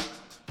Indeed.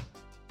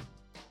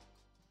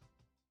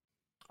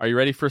 Are you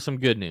ready for some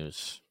good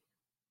news?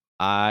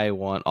 I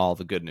want all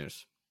the good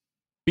news.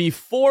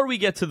 Before we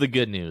get to the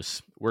good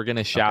news, we're going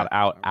to shout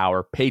out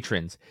our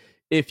patrons.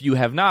 If you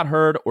have not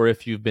heard, or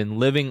if you've been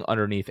living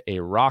underneath a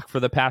rock for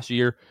the past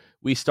year,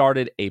 we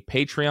started a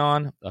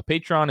Patreon. A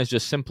Patreon is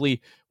just simply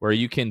where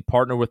you can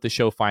partner with the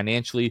show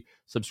financially,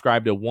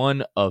 subscribe to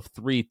one of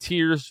 3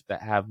 tiers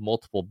that have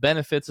multiple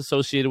benefits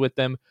associated with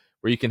them,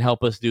 where you can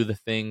help us do the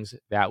things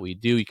that we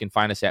do. You can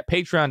find us at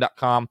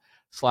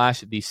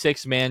patreon.com/The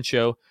Six Man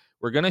Show.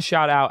 We're going to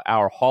shout out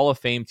our Hall of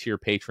Fame tier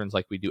patrons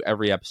like we do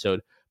every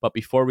episode. But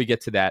before we get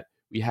to that,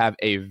 we have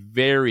a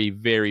very,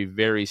 very,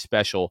 very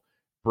special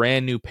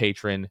brand new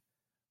patron,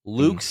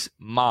 Luke's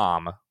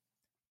mom,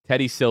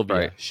 Teddy Sylvia.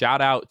 Right.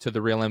 Shout out to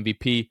the real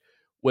MVP.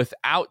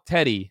 Without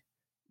Teddy,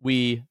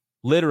 we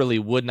literally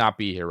would not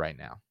be here right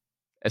now,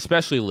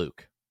 especially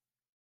Luke.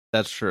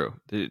 That's true.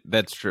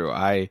 That's true.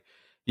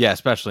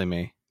 Especially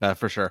me,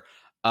 for sure.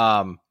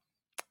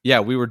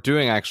 We were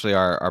doing actually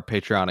our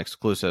Patreon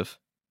exclusive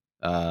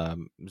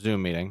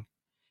Zoom meeting,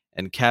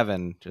 and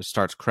Kevin just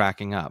starts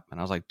cracking up, and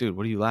I was like, "Dude,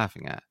 what are you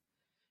laughing at?"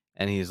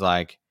 And he's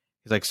like,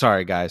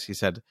 "Sorry, guys." He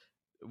said,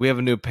 "We have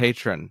a new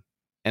patron,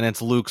 and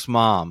it's Luke's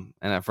mom."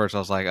 And at first I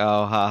was like,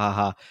 "Oh, ha ha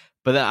ha!"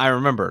 But then I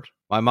remembered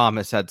my mom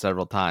has said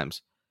several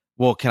times,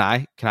 "Well, can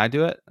I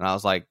do it?" And I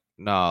was like,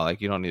 "No,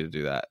 like you don't need to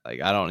do that.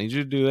 Like I don't need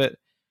you to do it.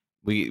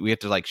 We have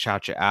to like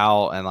shout you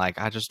out, and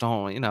like I just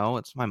don't,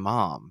 it's my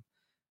mom."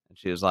 And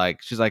she's like,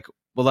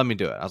 "Well, let me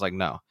do it." I was like,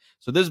 "No."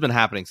 So this has been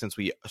happening since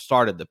we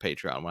started the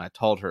Patreon. When I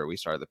told her we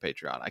started the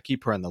Patreon, I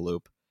keep her in the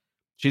loop.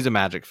 She's a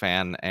Magic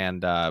fan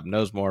and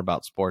knows more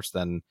about sports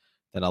than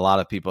a lot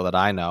of people that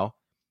I know.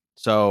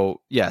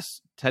 So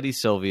yes, Teddy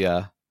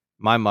Sylvia,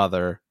 my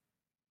mother,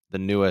 the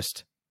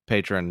newest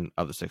patron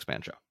of the Six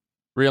Man Show.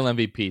 Real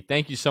MVP.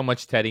 Thank you so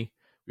much, Teddy.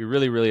 We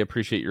really, really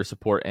appreciate your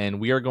support. And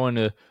we are going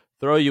to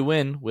throw you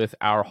in with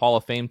our Hall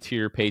of Fame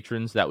tier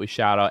patrons that we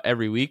shout out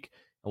every week.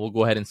 And we'll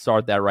go ahead and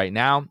start that right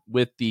now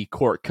with the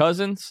Court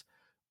Cousins,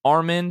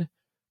 Armin,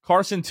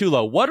 Carson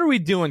Tulo. What are we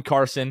doing,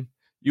 Carson?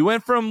 You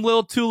went from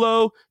Lil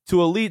Tulo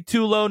to Elite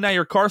Tulo. Now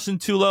you're Carson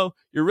Tulo.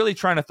 You're really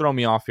trying to throw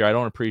me off here. I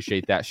don't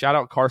appreciate that. Shout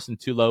out Carson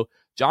Tulo,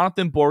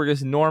 Jonathan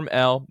Borges, Norm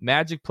L,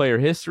 Magic Player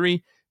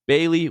History,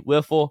 Bailey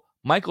Wiffle,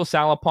 Michael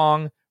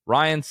Salapong,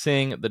 Ryan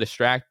Singh, The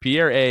Distract,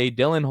 Pierre A,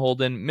 Dylan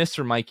Holden,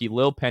 Mr. Mikey,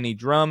 Lil Penny,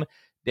 Drum,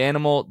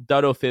 Danimal,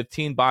 Duddo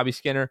 15, Bobby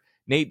Skinner,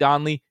 Nate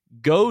Donley,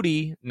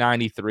 Goody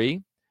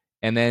 93,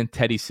 and then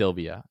Teddy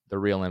Sylvia, the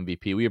real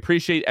MVP. We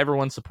appreciate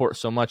everyone's support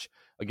so much.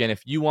 Again,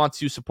 if you want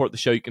to support the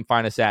show, you can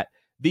find us at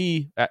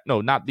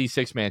not the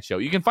Six Man Show.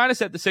 You can find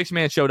us at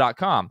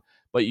thesixmanshow.com,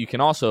 but you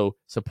can also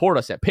support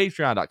us at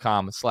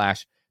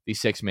patreon.com/the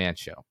Six Man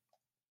Show.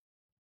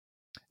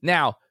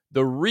 Now,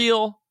 the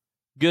real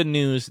good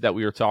news that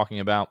we were talking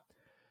about.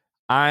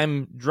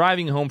 I'm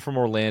driving home from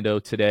Orlando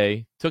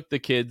today. Took the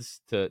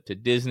kids to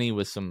Disney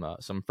with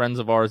some friends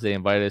of ours. They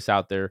invited us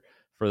out there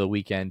for the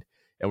weekend.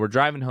 And we're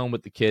driving home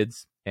with the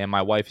kids, and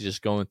my wife is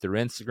just going through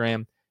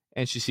Instagram,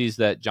 and she sees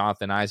that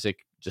Jonathan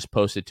Isaac just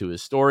posted to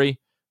his story.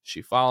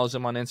 She follows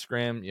him on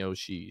Instagram.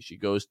 She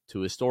goes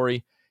to his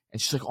story,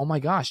 and she's like, "Oh my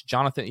gosh,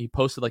 Jonathan!" He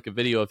posted like a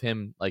video of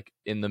him like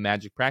in the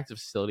Magic practice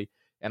facility,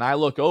 and I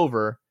look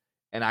over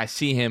and I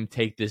see him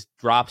take this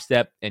drop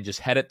step and just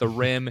head at the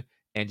rim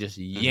and just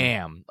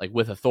yam like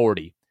with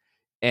authority,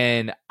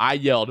 and I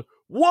yelled,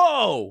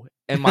 "Whoa!"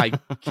 And my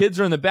kids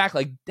are in the back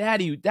like,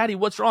 "Daddy,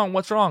 what's wrong?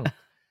 What's wrong?"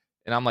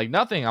 And I'm like,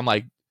 "Nothing." I'm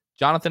like,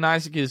 Jonathan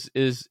Isaac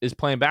is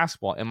playing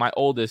basketball. And my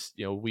oldest,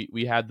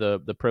 we had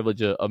the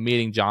privilege of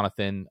meeting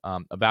Jonathan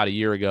about a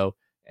year ago,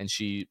 and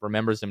she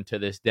remembers him to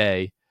this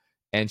day.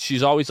 And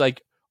she's always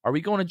like, "Are we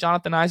going to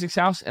Jonathan Isaac's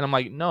house?" And I'm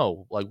like,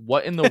 "No. Like,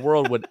 what in the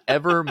world would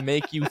ever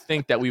make you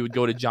think that we would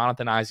go to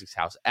Jonathan Isaac's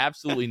house?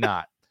 Absolutely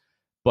not."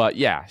 But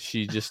yeah,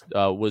 she just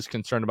was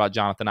concerned about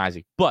Jonathan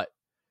Isaac. But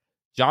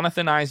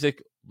Jonathan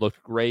Isaac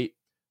looked great,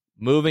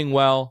 moving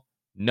well,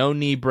 no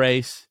knee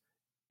brace,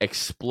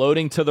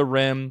 exploding to the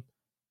rim,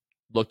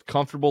 looked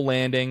comfortable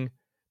landing.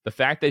 The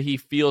fact that he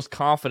feels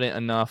confident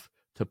enough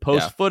to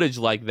post footage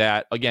like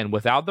that, again,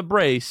 without the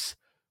brace,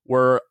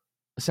 we're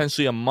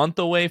essentially a month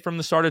away from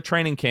the start of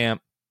training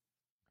camp.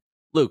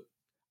 Luke,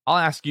 I'll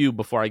ask you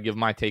before I give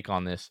my take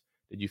on this.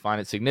 Did you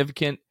find it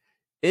significant?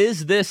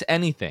 Is this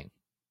anything?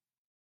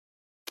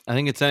 I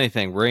think it's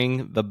anything.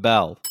 Ring the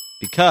bell.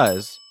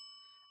 Because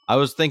I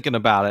was thinking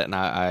about it, and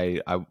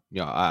I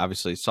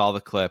obviously saw the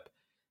clip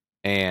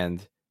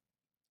and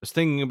was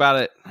thinking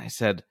about it. I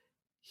said,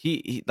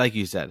 he, like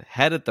you said,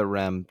 head at the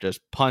rim,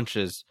 just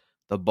punches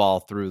the ball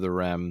through the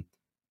rim.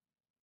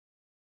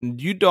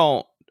 You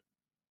don't,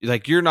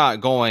 like, you're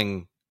not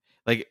going,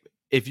 like,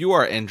 if you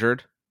are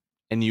injured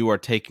and you are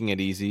taking it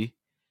easy,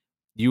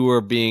 you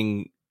are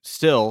being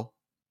still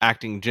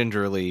acting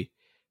gingerly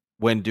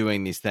when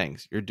doing these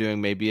things. You're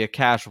doing maybe a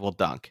casual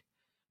dunk,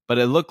 but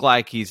it looked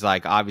like he's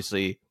like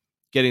obviously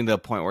getting to the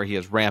point where he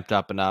has ramped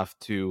up enough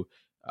to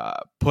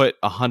put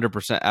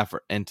 100%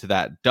 effort into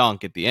that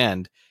dunk at the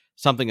end.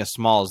 Something as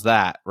small as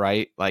that,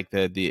 right? Like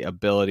the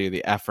ability,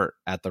 the effort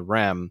at the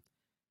rim.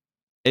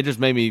 It just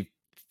made me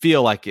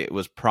feel like it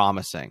was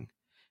promising.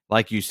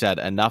 Like you said,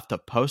 enough to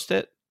post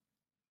it.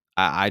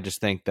 I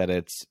just think that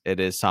it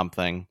is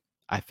something.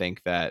 I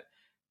think that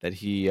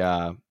he.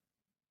 I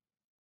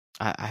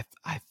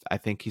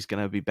think he's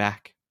gonna be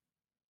back.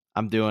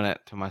 I'm doing it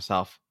to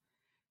myself.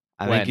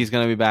 I think he's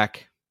gonna be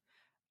back.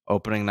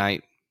 Opening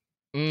night.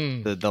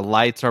 The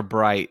lights are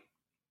bright,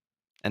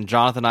 and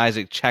Jonathan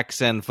Isaac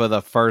checks in for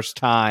the first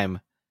time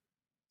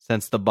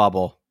since the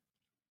bubble.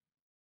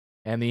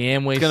 And the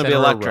Amway Center be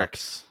electric.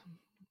 Erupts.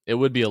 It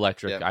would be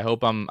electric. Yep. I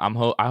hope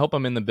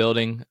I'm in the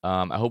building.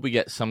 I hope we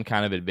get some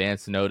kind of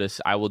advance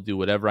notice. I will do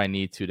whatever I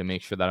need to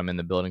make sure that I'm in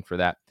the building for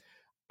that.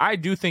 I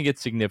do think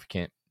it's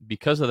significant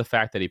because of the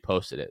fact that he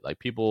posted it. Like,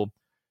 people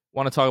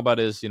want to talk about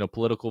his,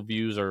 political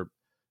views or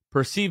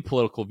perceived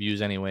political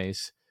views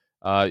anyways.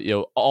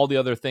 All the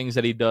other things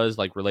that he does,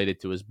 like related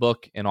to his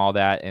book and all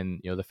that.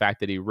 And, the fact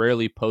that he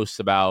rarely posts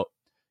about,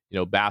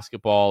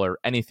 basketball or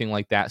anything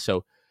like that.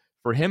 So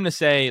for him to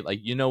say, like,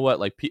 you know what,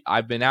 like,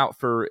 I've been out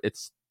for,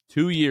 it's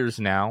 2 years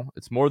now.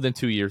 It's more than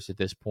 2 years at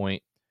this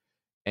point,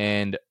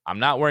 and I'm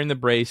not wearing the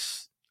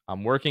brace.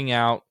 I'm working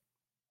out.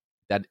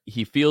 That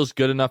he feels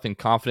good enough and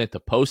confident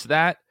to post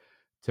that,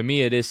 to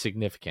me, it is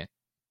significant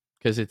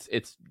because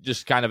it's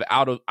just kind of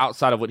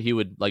outside of what he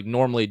would like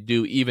normally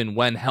do, even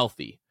when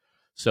healthy.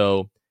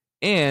 So,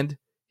 and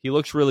he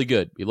looks really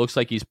good. He looks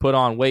like he's put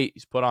on weight.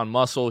 He's put on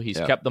muscle. He's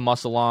kept the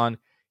muscle on.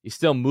 He's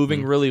still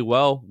moving really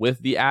well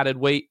with the added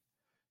weight,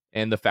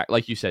 and the fact,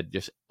 like you said,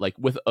 just like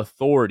with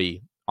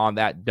authority on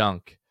that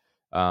dunk.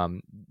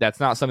 That's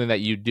not something that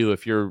you do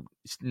if you're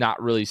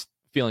not really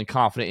feeling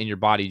confident in your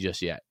body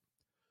just yet.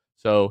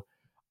 So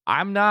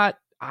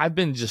I've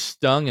been just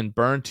stung and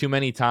burned too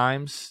many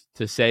times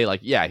to say,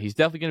 like, yeah, he's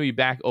definitely going to be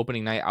back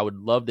opening night. I would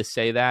love to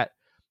say that,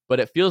 but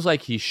it feels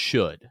like he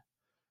should.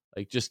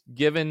 Like, just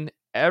given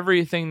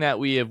everything that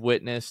we have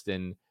witnessed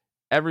and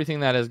everything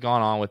that has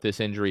gone on with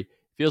this injury,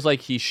 feels like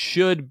he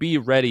should be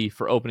ready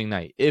for opening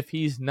night. If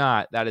he's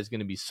not, that is going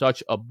to be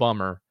such a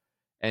bummer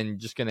and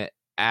just going to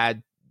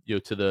add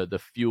to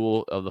the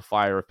fuel of the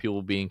fire of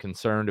people being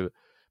concerned.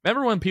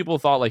 Remember when people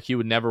thought like he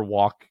would never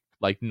walk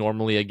like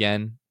normally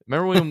again?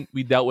 Remember when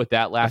we dealt with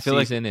that last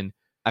season? And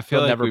I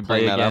feel like we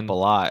bring that up a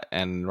lot,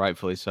 and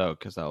rightfully so,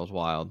 because that was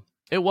wild.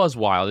 It was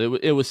wild.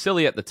 It was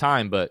silly at the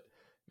time, but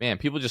man,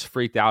 people just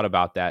freaked out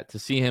about that. To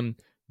see him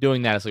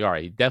doing that, it's like, all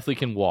right, he definitely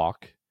can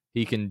walk.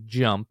 He can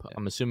jump.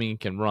 I'm assuming he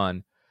can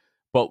run.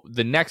 But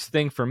the next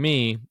thing for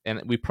me,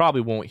 and we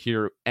probably won't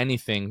hear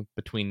anything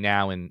between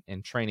now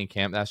and training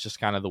camp. That's just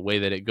kind of the way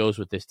that it goes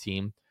with this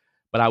team.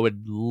 But I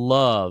would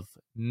love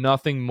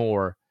nothing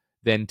more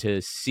than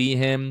to see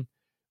him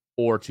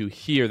or to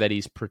hear that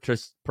he's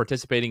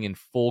participating in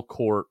full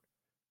court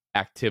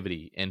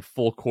activity and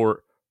full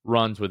court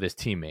runs with his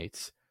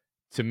teammates.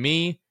 To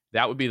me,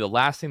 that would be the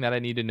last thing that I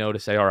need to know to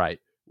say, all right,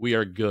 we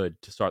are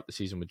good to start the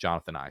season with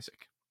Jonathan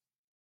Isaac.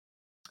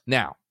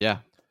 Now,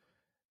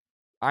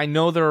 I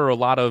know there are a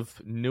lot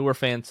of newer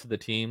fans to the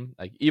team,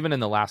 like even in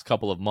the last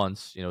couple of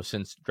months,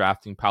 since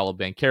drafting Paolo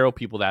Banchero,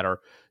 people that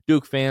are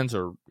Duke fans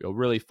or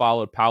really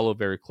followed Paolo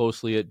very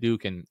closely at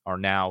Duke and are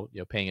now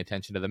paying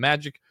attention to the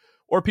Magic,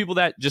 or people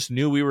that just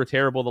knew we were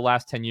terrible the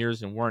last 10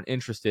 years and weren't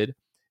interested.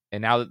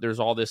 And now that there's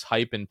all this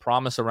hype and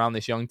promise around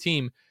this young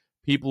team,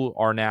 people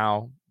are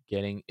now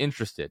getting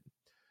interested.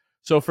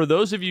 So for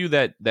those of you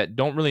that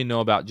don't really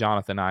know about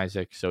Jonathan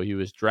Isaac, so he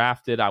was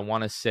drafted, I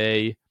want to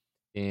say,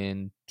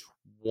 in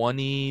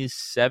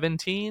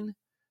 2017. I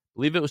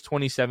believe it was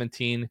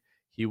 2017.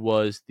 He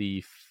was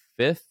the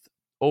 5th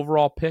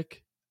overall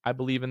pick, I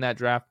believe, in that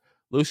draft.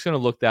 Luke's going to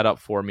look that up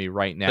for me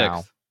right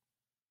now.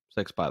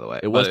 Six, by the way.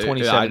 It was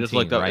 2017. I just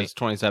looked up. Right? It's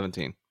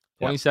 2017.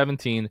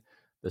 2017,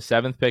 the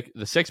 7th pick,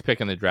 the 6th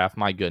pick in the draft.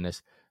 My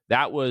goodness.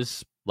 That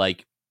was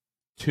like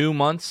 2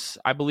 months,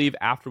 I believe,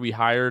 after we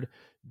hired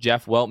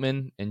Jeff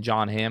Weltman and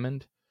John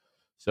Hammond.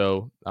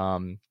 So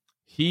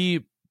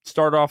he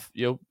started off,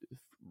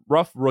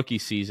 rough rookie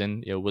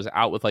season, was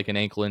out with like an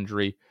ankle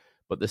injury,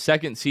 but the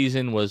second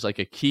season was like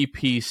a key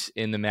piece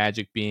in the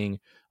Magic being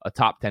a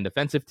top 10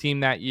 defensive team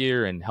that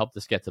year and helped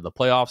us get to the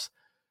playoffs.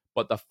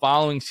 But the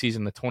following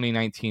season, the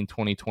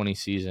 2019-2020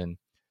 season,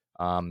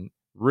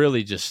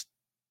 really just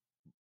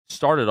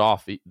started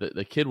off.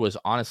 The kid was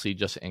honestly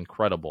just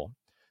incredible.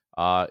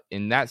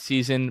 In that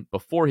season,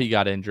 before he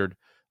got injured,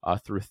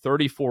 through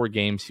 34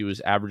 games, he was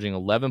averaging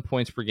 11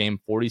 points per game,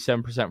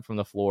 47% from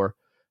the floor,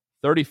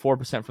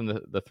 34% from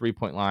the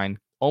three-point line,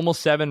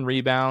 almost 7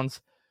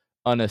 rebounds,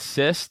 an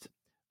assist,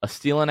 a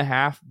steal and a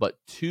half, but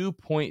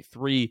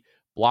 2.3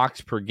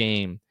 blocks per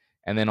game.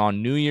 And then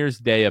on New Year's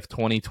Day of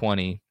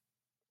 2020,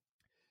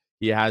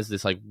 he has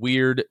this like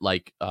weird,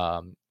 like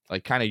kind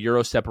of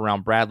Euro step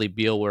around Bradley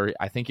Beal, where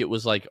I think it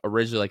was like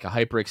originally like a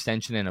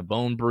hyperextension and a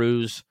bone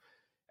bruise.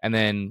 And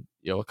then,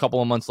 a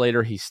couple of months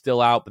later, he's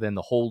still out, but then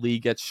the whole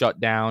league gets shut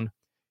down.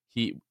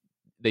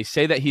 They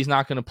say that he's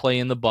not going to play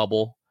in the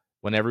bubble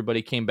when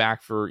everybody came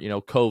back for,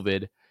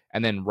 COVID.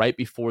 And then right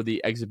before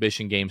the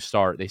exhibition games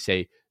start, they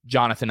say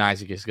Jonathan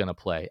Isaac is going to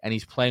play. And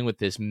he's playing with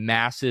this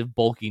massive,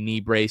 bulky knee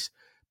brace,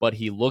 but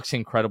he looks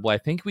incredible. I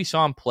think we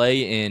saw him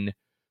play in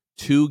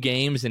 2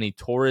 games, and he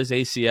tore his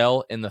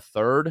ACL in the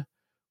third,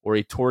 or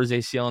he tore his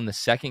ACL in the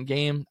second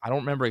game. I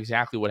don't remember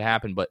exactly what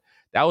happened, but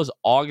that was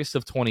August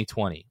of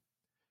 2020.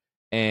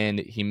 And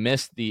he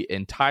missed the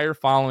entire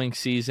following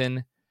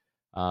season,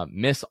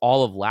 missed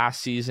all of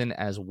last season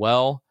as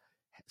well.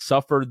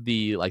 Suffered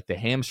the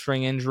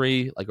hamstring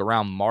injury like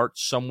around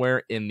March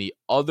somewhere in the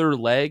other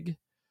leg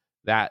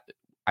that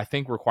I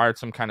think required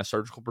some kind of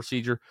surgical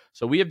procedure.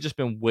 So we have just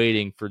been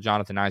waiting for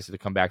Jonathan Isaac to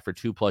come back for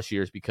 2+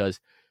 years, because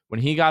when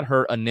he got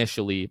hurt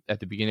initially at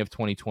the beginning of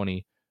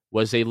 2020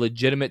 was a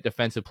legitimate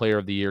defensive player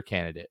of the year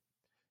candidate.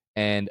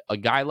 And a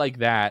guy like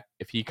that,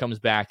 if he comes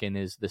back and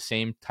is the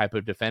same type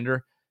of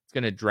defender, it's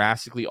going to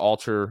drastically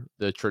alter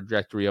the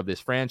trajectory of this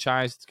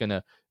franchise. It's going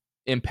to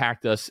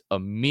impact us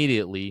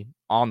immediately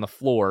on the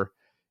floor.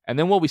 And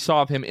then what we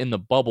saw of him in the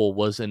bubble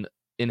was an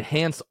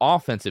enhanced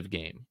offensive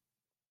game,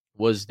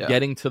 was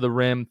getting to the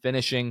rim,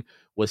 finishing,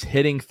 was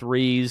hitting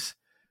threes.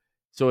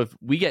 So if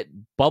we get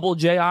bubble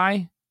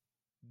JI,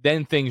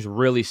 then things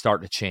really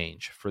start to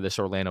change for this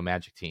Orlando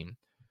Magic team.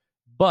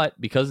 But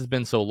because it's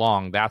been so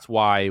long, that's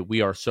why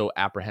we are so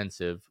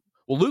apprehensive.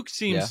 Well, Luke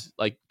seems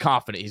like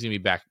confident he's going to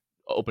be back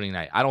opening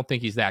night. I don't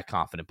think he's that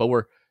confident,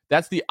 but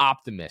that's the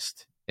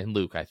optimist in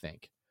Luke, I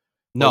think.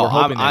 No,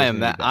 I'm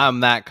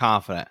that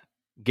confident.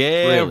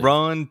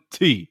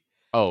 Guarantee. Really?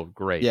 Oh,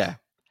 great. Yeah,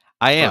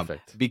 I am.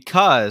 Perfect.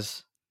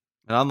 Because,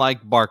 and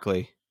unlike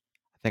Barkley,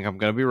 I think I'm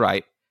going to be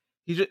right.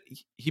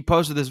 He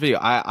posted this video.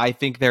 I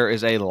think there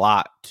is a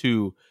lot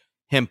to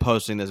him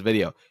posting this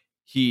video.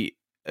 He,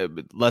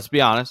 let's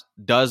be honest,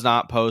 does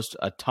not post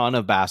a ton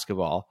of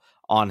basketball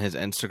on his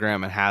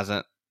Instagram and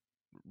hasn't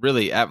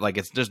really,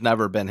 it's just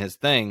never been his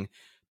thing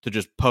to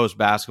just post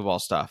basketball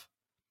stuff.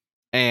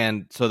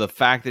 And so the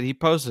fact that he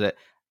posted it,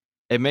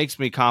 it makes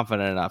me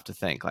confident enough to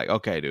think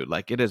okay, dude,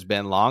 it has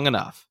been long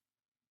enough.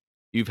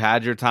 You've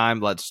had your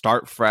time. Let's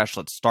start fresh.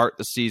 Let's start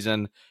the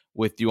season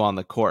with you on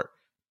the court.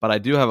 But I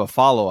do have a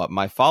follow-up.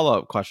 My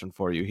follow-up question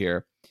for you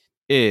here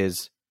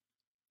is,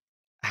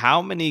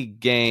 how many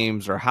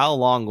games or how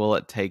long will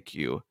it take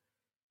you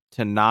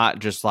to not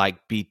just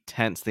be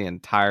tense the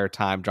entire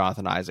time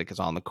Jonathan Isaac is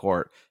on the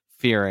court,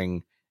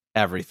 fearing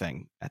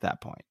everything at that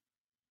point?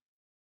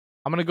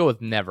 I'm going to go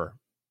with never.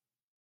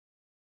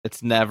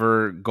 It's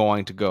never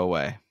going to go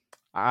away.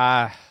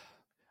 I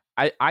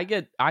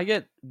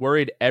get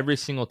worried every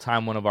single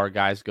time one of our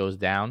guys goes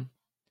down,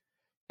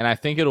 and I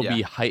think it'll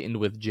be heightened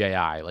with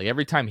J.I.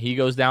 Every time he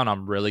goes down,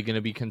 I'm really going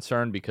to be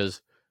concerned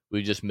because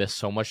we just missed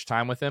so much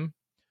time with him.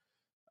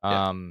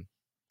 I'm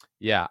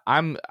at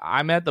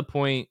the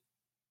point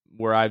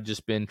where I've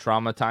just been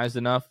traumatized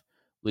enough.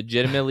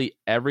 Legitimately,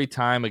 every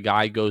time a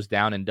guy goes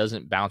down and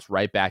doesn't bounce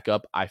right back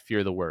up, I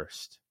fear the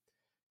worst.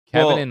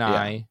 Kevin and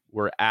I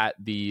were at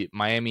the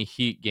Miami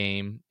Heat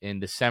game in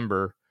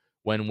December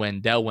when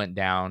Wendell went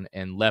down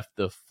and left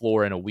the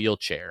floor in a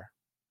wheelchair.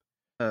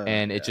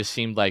 It just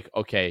seemed like,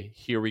 okay,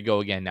 here we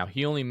go again. Now,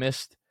 he only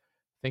missed,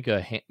 I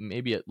think,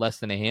 maybe less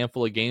than a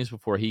handful of games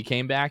before he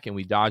came back, and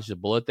we dodged a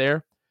bullet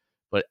there.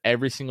 But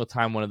every single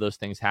time one of those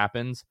things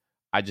happens,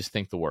 I just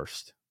think the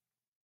worst.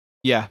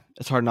 Yeah,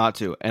 it's hard not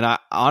to. And I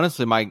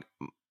honestly, my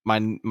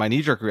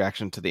knee-jerk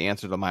reaction to the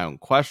answer to my own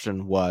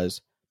question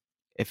was,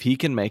 if he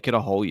can make it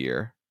a whole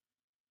year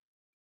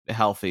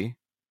healthy,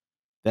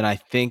 then I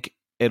think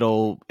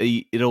it'll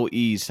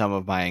ease some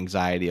of my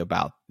anxiety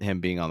about him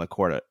being on the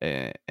court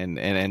and an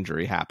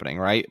injury happening,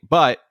 right?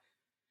 But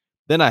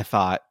then I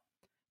thought,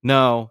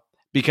 no,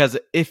 because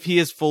if he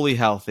is fully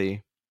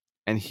healthy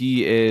and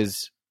he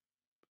is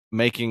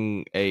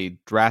making a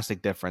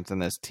drastic difference in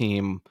this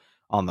team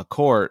on the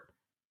court,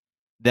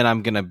 then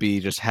I'm going to be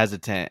just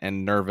hesitant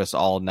and nervous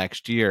all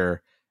next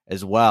year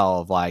as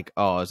well, of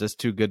oh, is this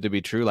too good to be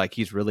true?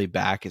 He's really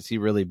back. Is he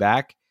really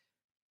back?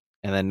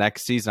 And then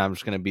next season, I'm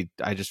just going to be,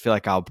 I just feel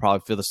I'll probably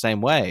feel the same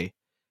way,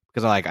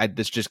 because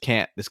this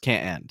can't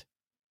end.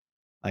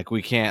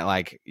 We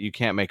can't, you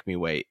can't make me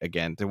wait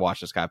again to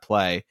watch this guy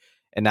play.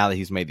 And now that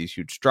he's made these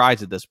huge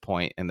strides at this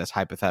point in this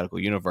hypothetical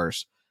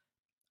universe,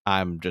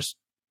 I'm just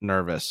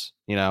nervous,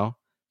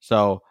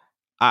 So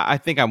I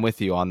think I'm with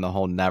you on the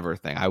whole never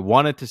thing. I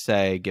wanted to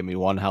say, give me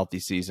one healthy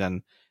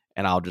season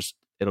and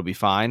it'll be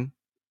fine.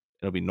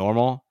 It'll be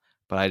normal.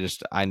 But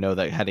I know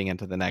that heading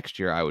into the next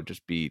year, I would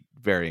just be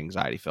very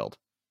anxiety filled.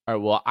 All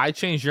right. Well, I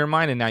changed your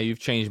mind and now you've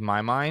changed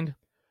my mind.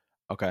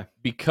 Okay.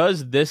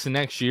 Because this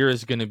next year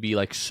is going to be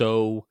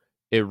so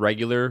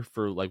irregular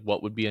for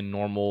what would be a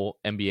normal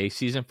NBA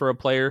season for a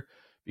player,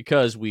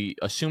 because we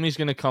assume he's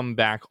going to come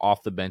back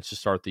off the bench to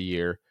start the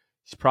year.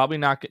 He's probably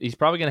going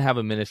to have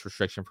a minutes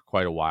restriction for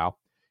quite a while.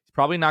 He's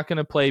probably not going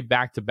to play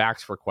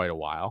back-to-backs for quite a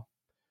while.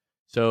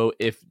 So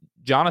if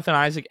Jonathan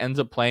Isaac ends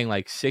up playing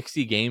like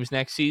 60 games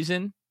next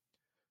season,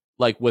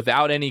 like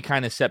without any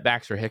kind of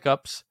setbacks or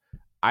hiccups,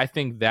 I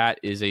think that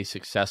is a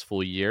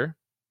successful year.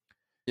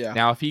 Yeah.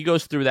 Now, if he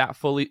goes through that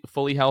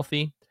fully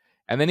healthy,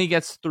 and then he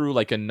gets through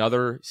like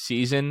another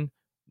season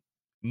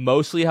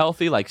mostly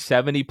healthy, like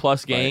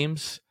 70-plus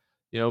games,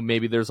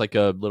 maybe there's like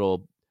a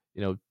little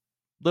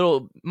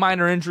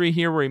minor injury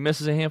here where he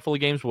misses a handful of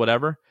games,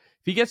 whatever.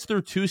 If he gets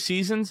through 2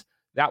 seasons,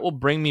 that will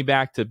bring me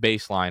back to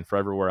baseline for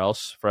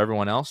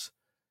everyone else.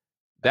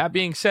 That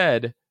being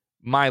said,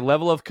 my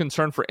level of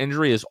concern for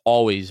injury is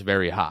always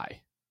very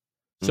high.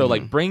 So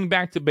like bringing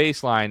back to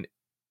baseline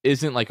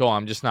isn't like, oh,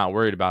 I'm just not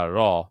worried about it at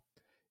all.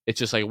 It's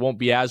just like, I won't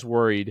be as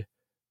worried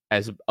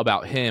as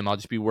about him. I'll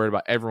just be worried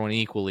about everyone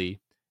equally.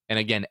 And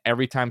again,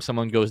 every time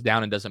someone goes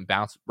down and doesn't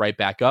bounce right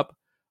back up,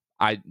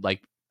 I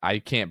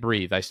can't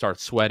breathe. I start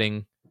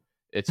sweating.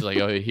 It's like,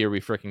 oh, here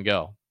we freaking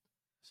go.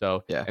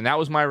 So, yeah. And that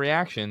was my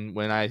reaction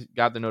when I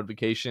got the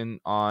notification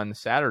on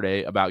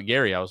Saturday about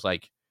Gary. I was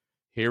like,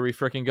 here we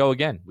freaking go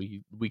again.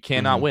 We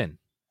cannot win.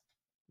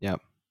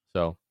 Yep.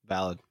 So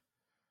valid.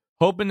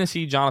 Hoping to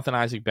see Jonathan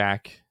Isaac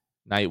back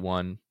night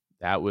 1.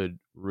 That would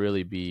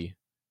really be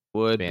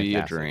be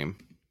a dream.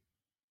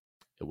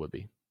 It would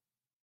be.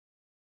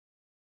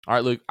 All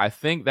right, Luke, I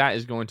think that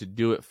is going to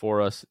do it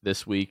for us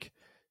this week.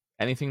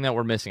 Anything that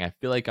we're missing? I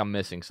feel like I'm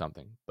missing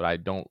something, but I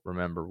don't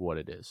remember what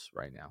it is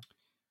right now.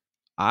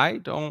 I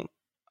don't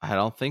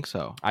think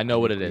so. I know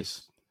what it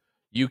is.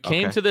 You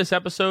came to this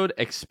episode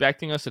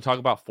expecting us to talk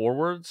about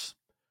forwards,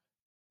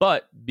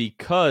 but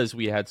because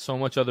we had so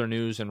much other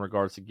news in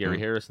regards to Gary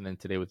Harris and then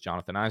today with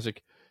Jonathan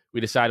Isaac, we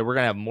decided we're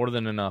going to have more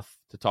than enough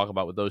to talk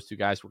about with those two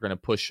guys. We're going to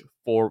push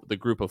for the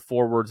group of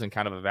forwards and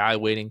kind of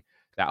evaluating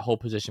that whole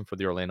position for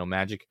the Orlando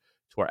Magic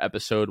to our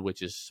episode,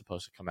 which is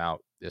supposed to come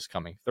out this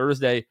coming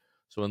Thursday.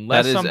 So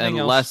unless something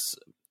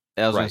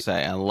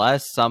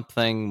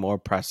more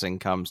pressing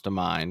comes to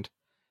mind,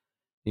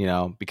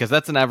 because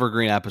that's an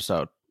evergreen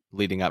episode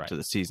leading up to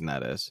the season,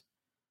 that is.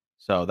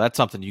 So that's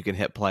something you can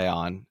hit play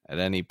on at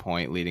any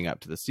point leading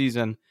up to the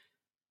season.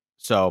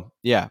 So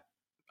yeah,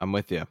 I'm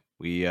with you.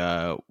 We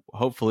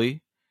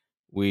hopefully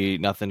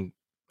nothing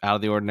out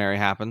of the ordinary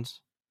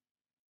happens,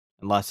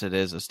 unless it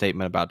is a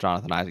statement about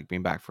Jonathan Isaac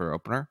being back for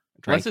opener.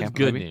 Unless it's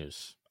good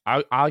news.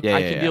 I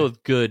can deal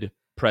with good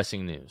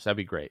pressing news. That'd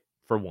be great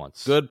for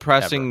once. Good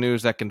pressing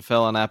news that can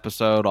fill an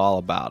episode all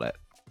about it.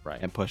 Right.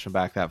 And pushing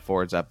back that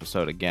forwards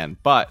episode again.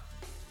 But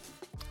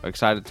I'm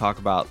excited to talk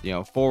about,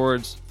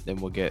 forwards. Then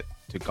we'll get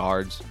to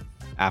guards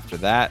after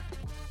that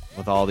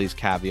with all these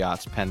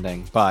caveats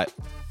pending. But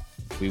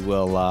we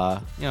will,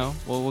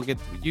 we'll get,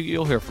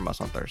 you'll hear from us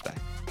on Thursday.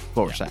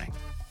 What we're saying.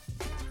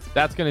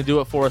 That's going to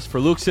do it for us. For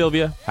Luke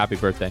Sylvia, happy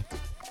birthday.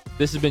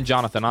 This has been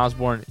Jonathan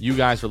Osborne. You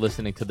guys are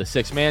listening to The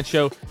Sixth Man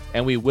Show,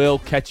 and we will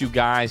catch you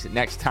guys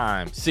next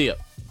time. See ya.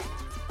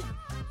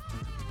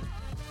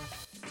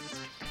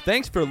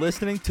 Thanks for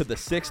listening to The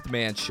Sixth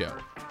Man Show.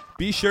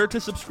 Be sure to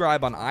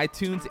subscribe on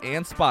iTunes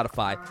and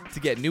Spotify to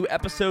get new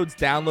episodes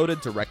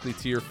downloaded directly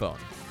to your phone.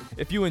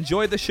 If you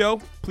enjoyed the show,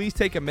 please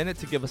take a minute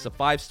to give us a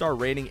 5-star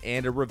rating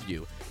and a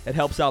review. It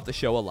helps out the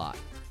show a lot.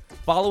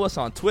 Follow us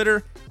on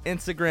Twitter,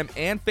 Instagram,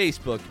 and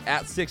Facebook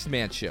at Sixth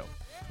Man Show.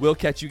 We'll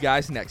catch you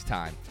guys next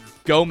time.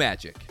 Go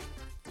Magic!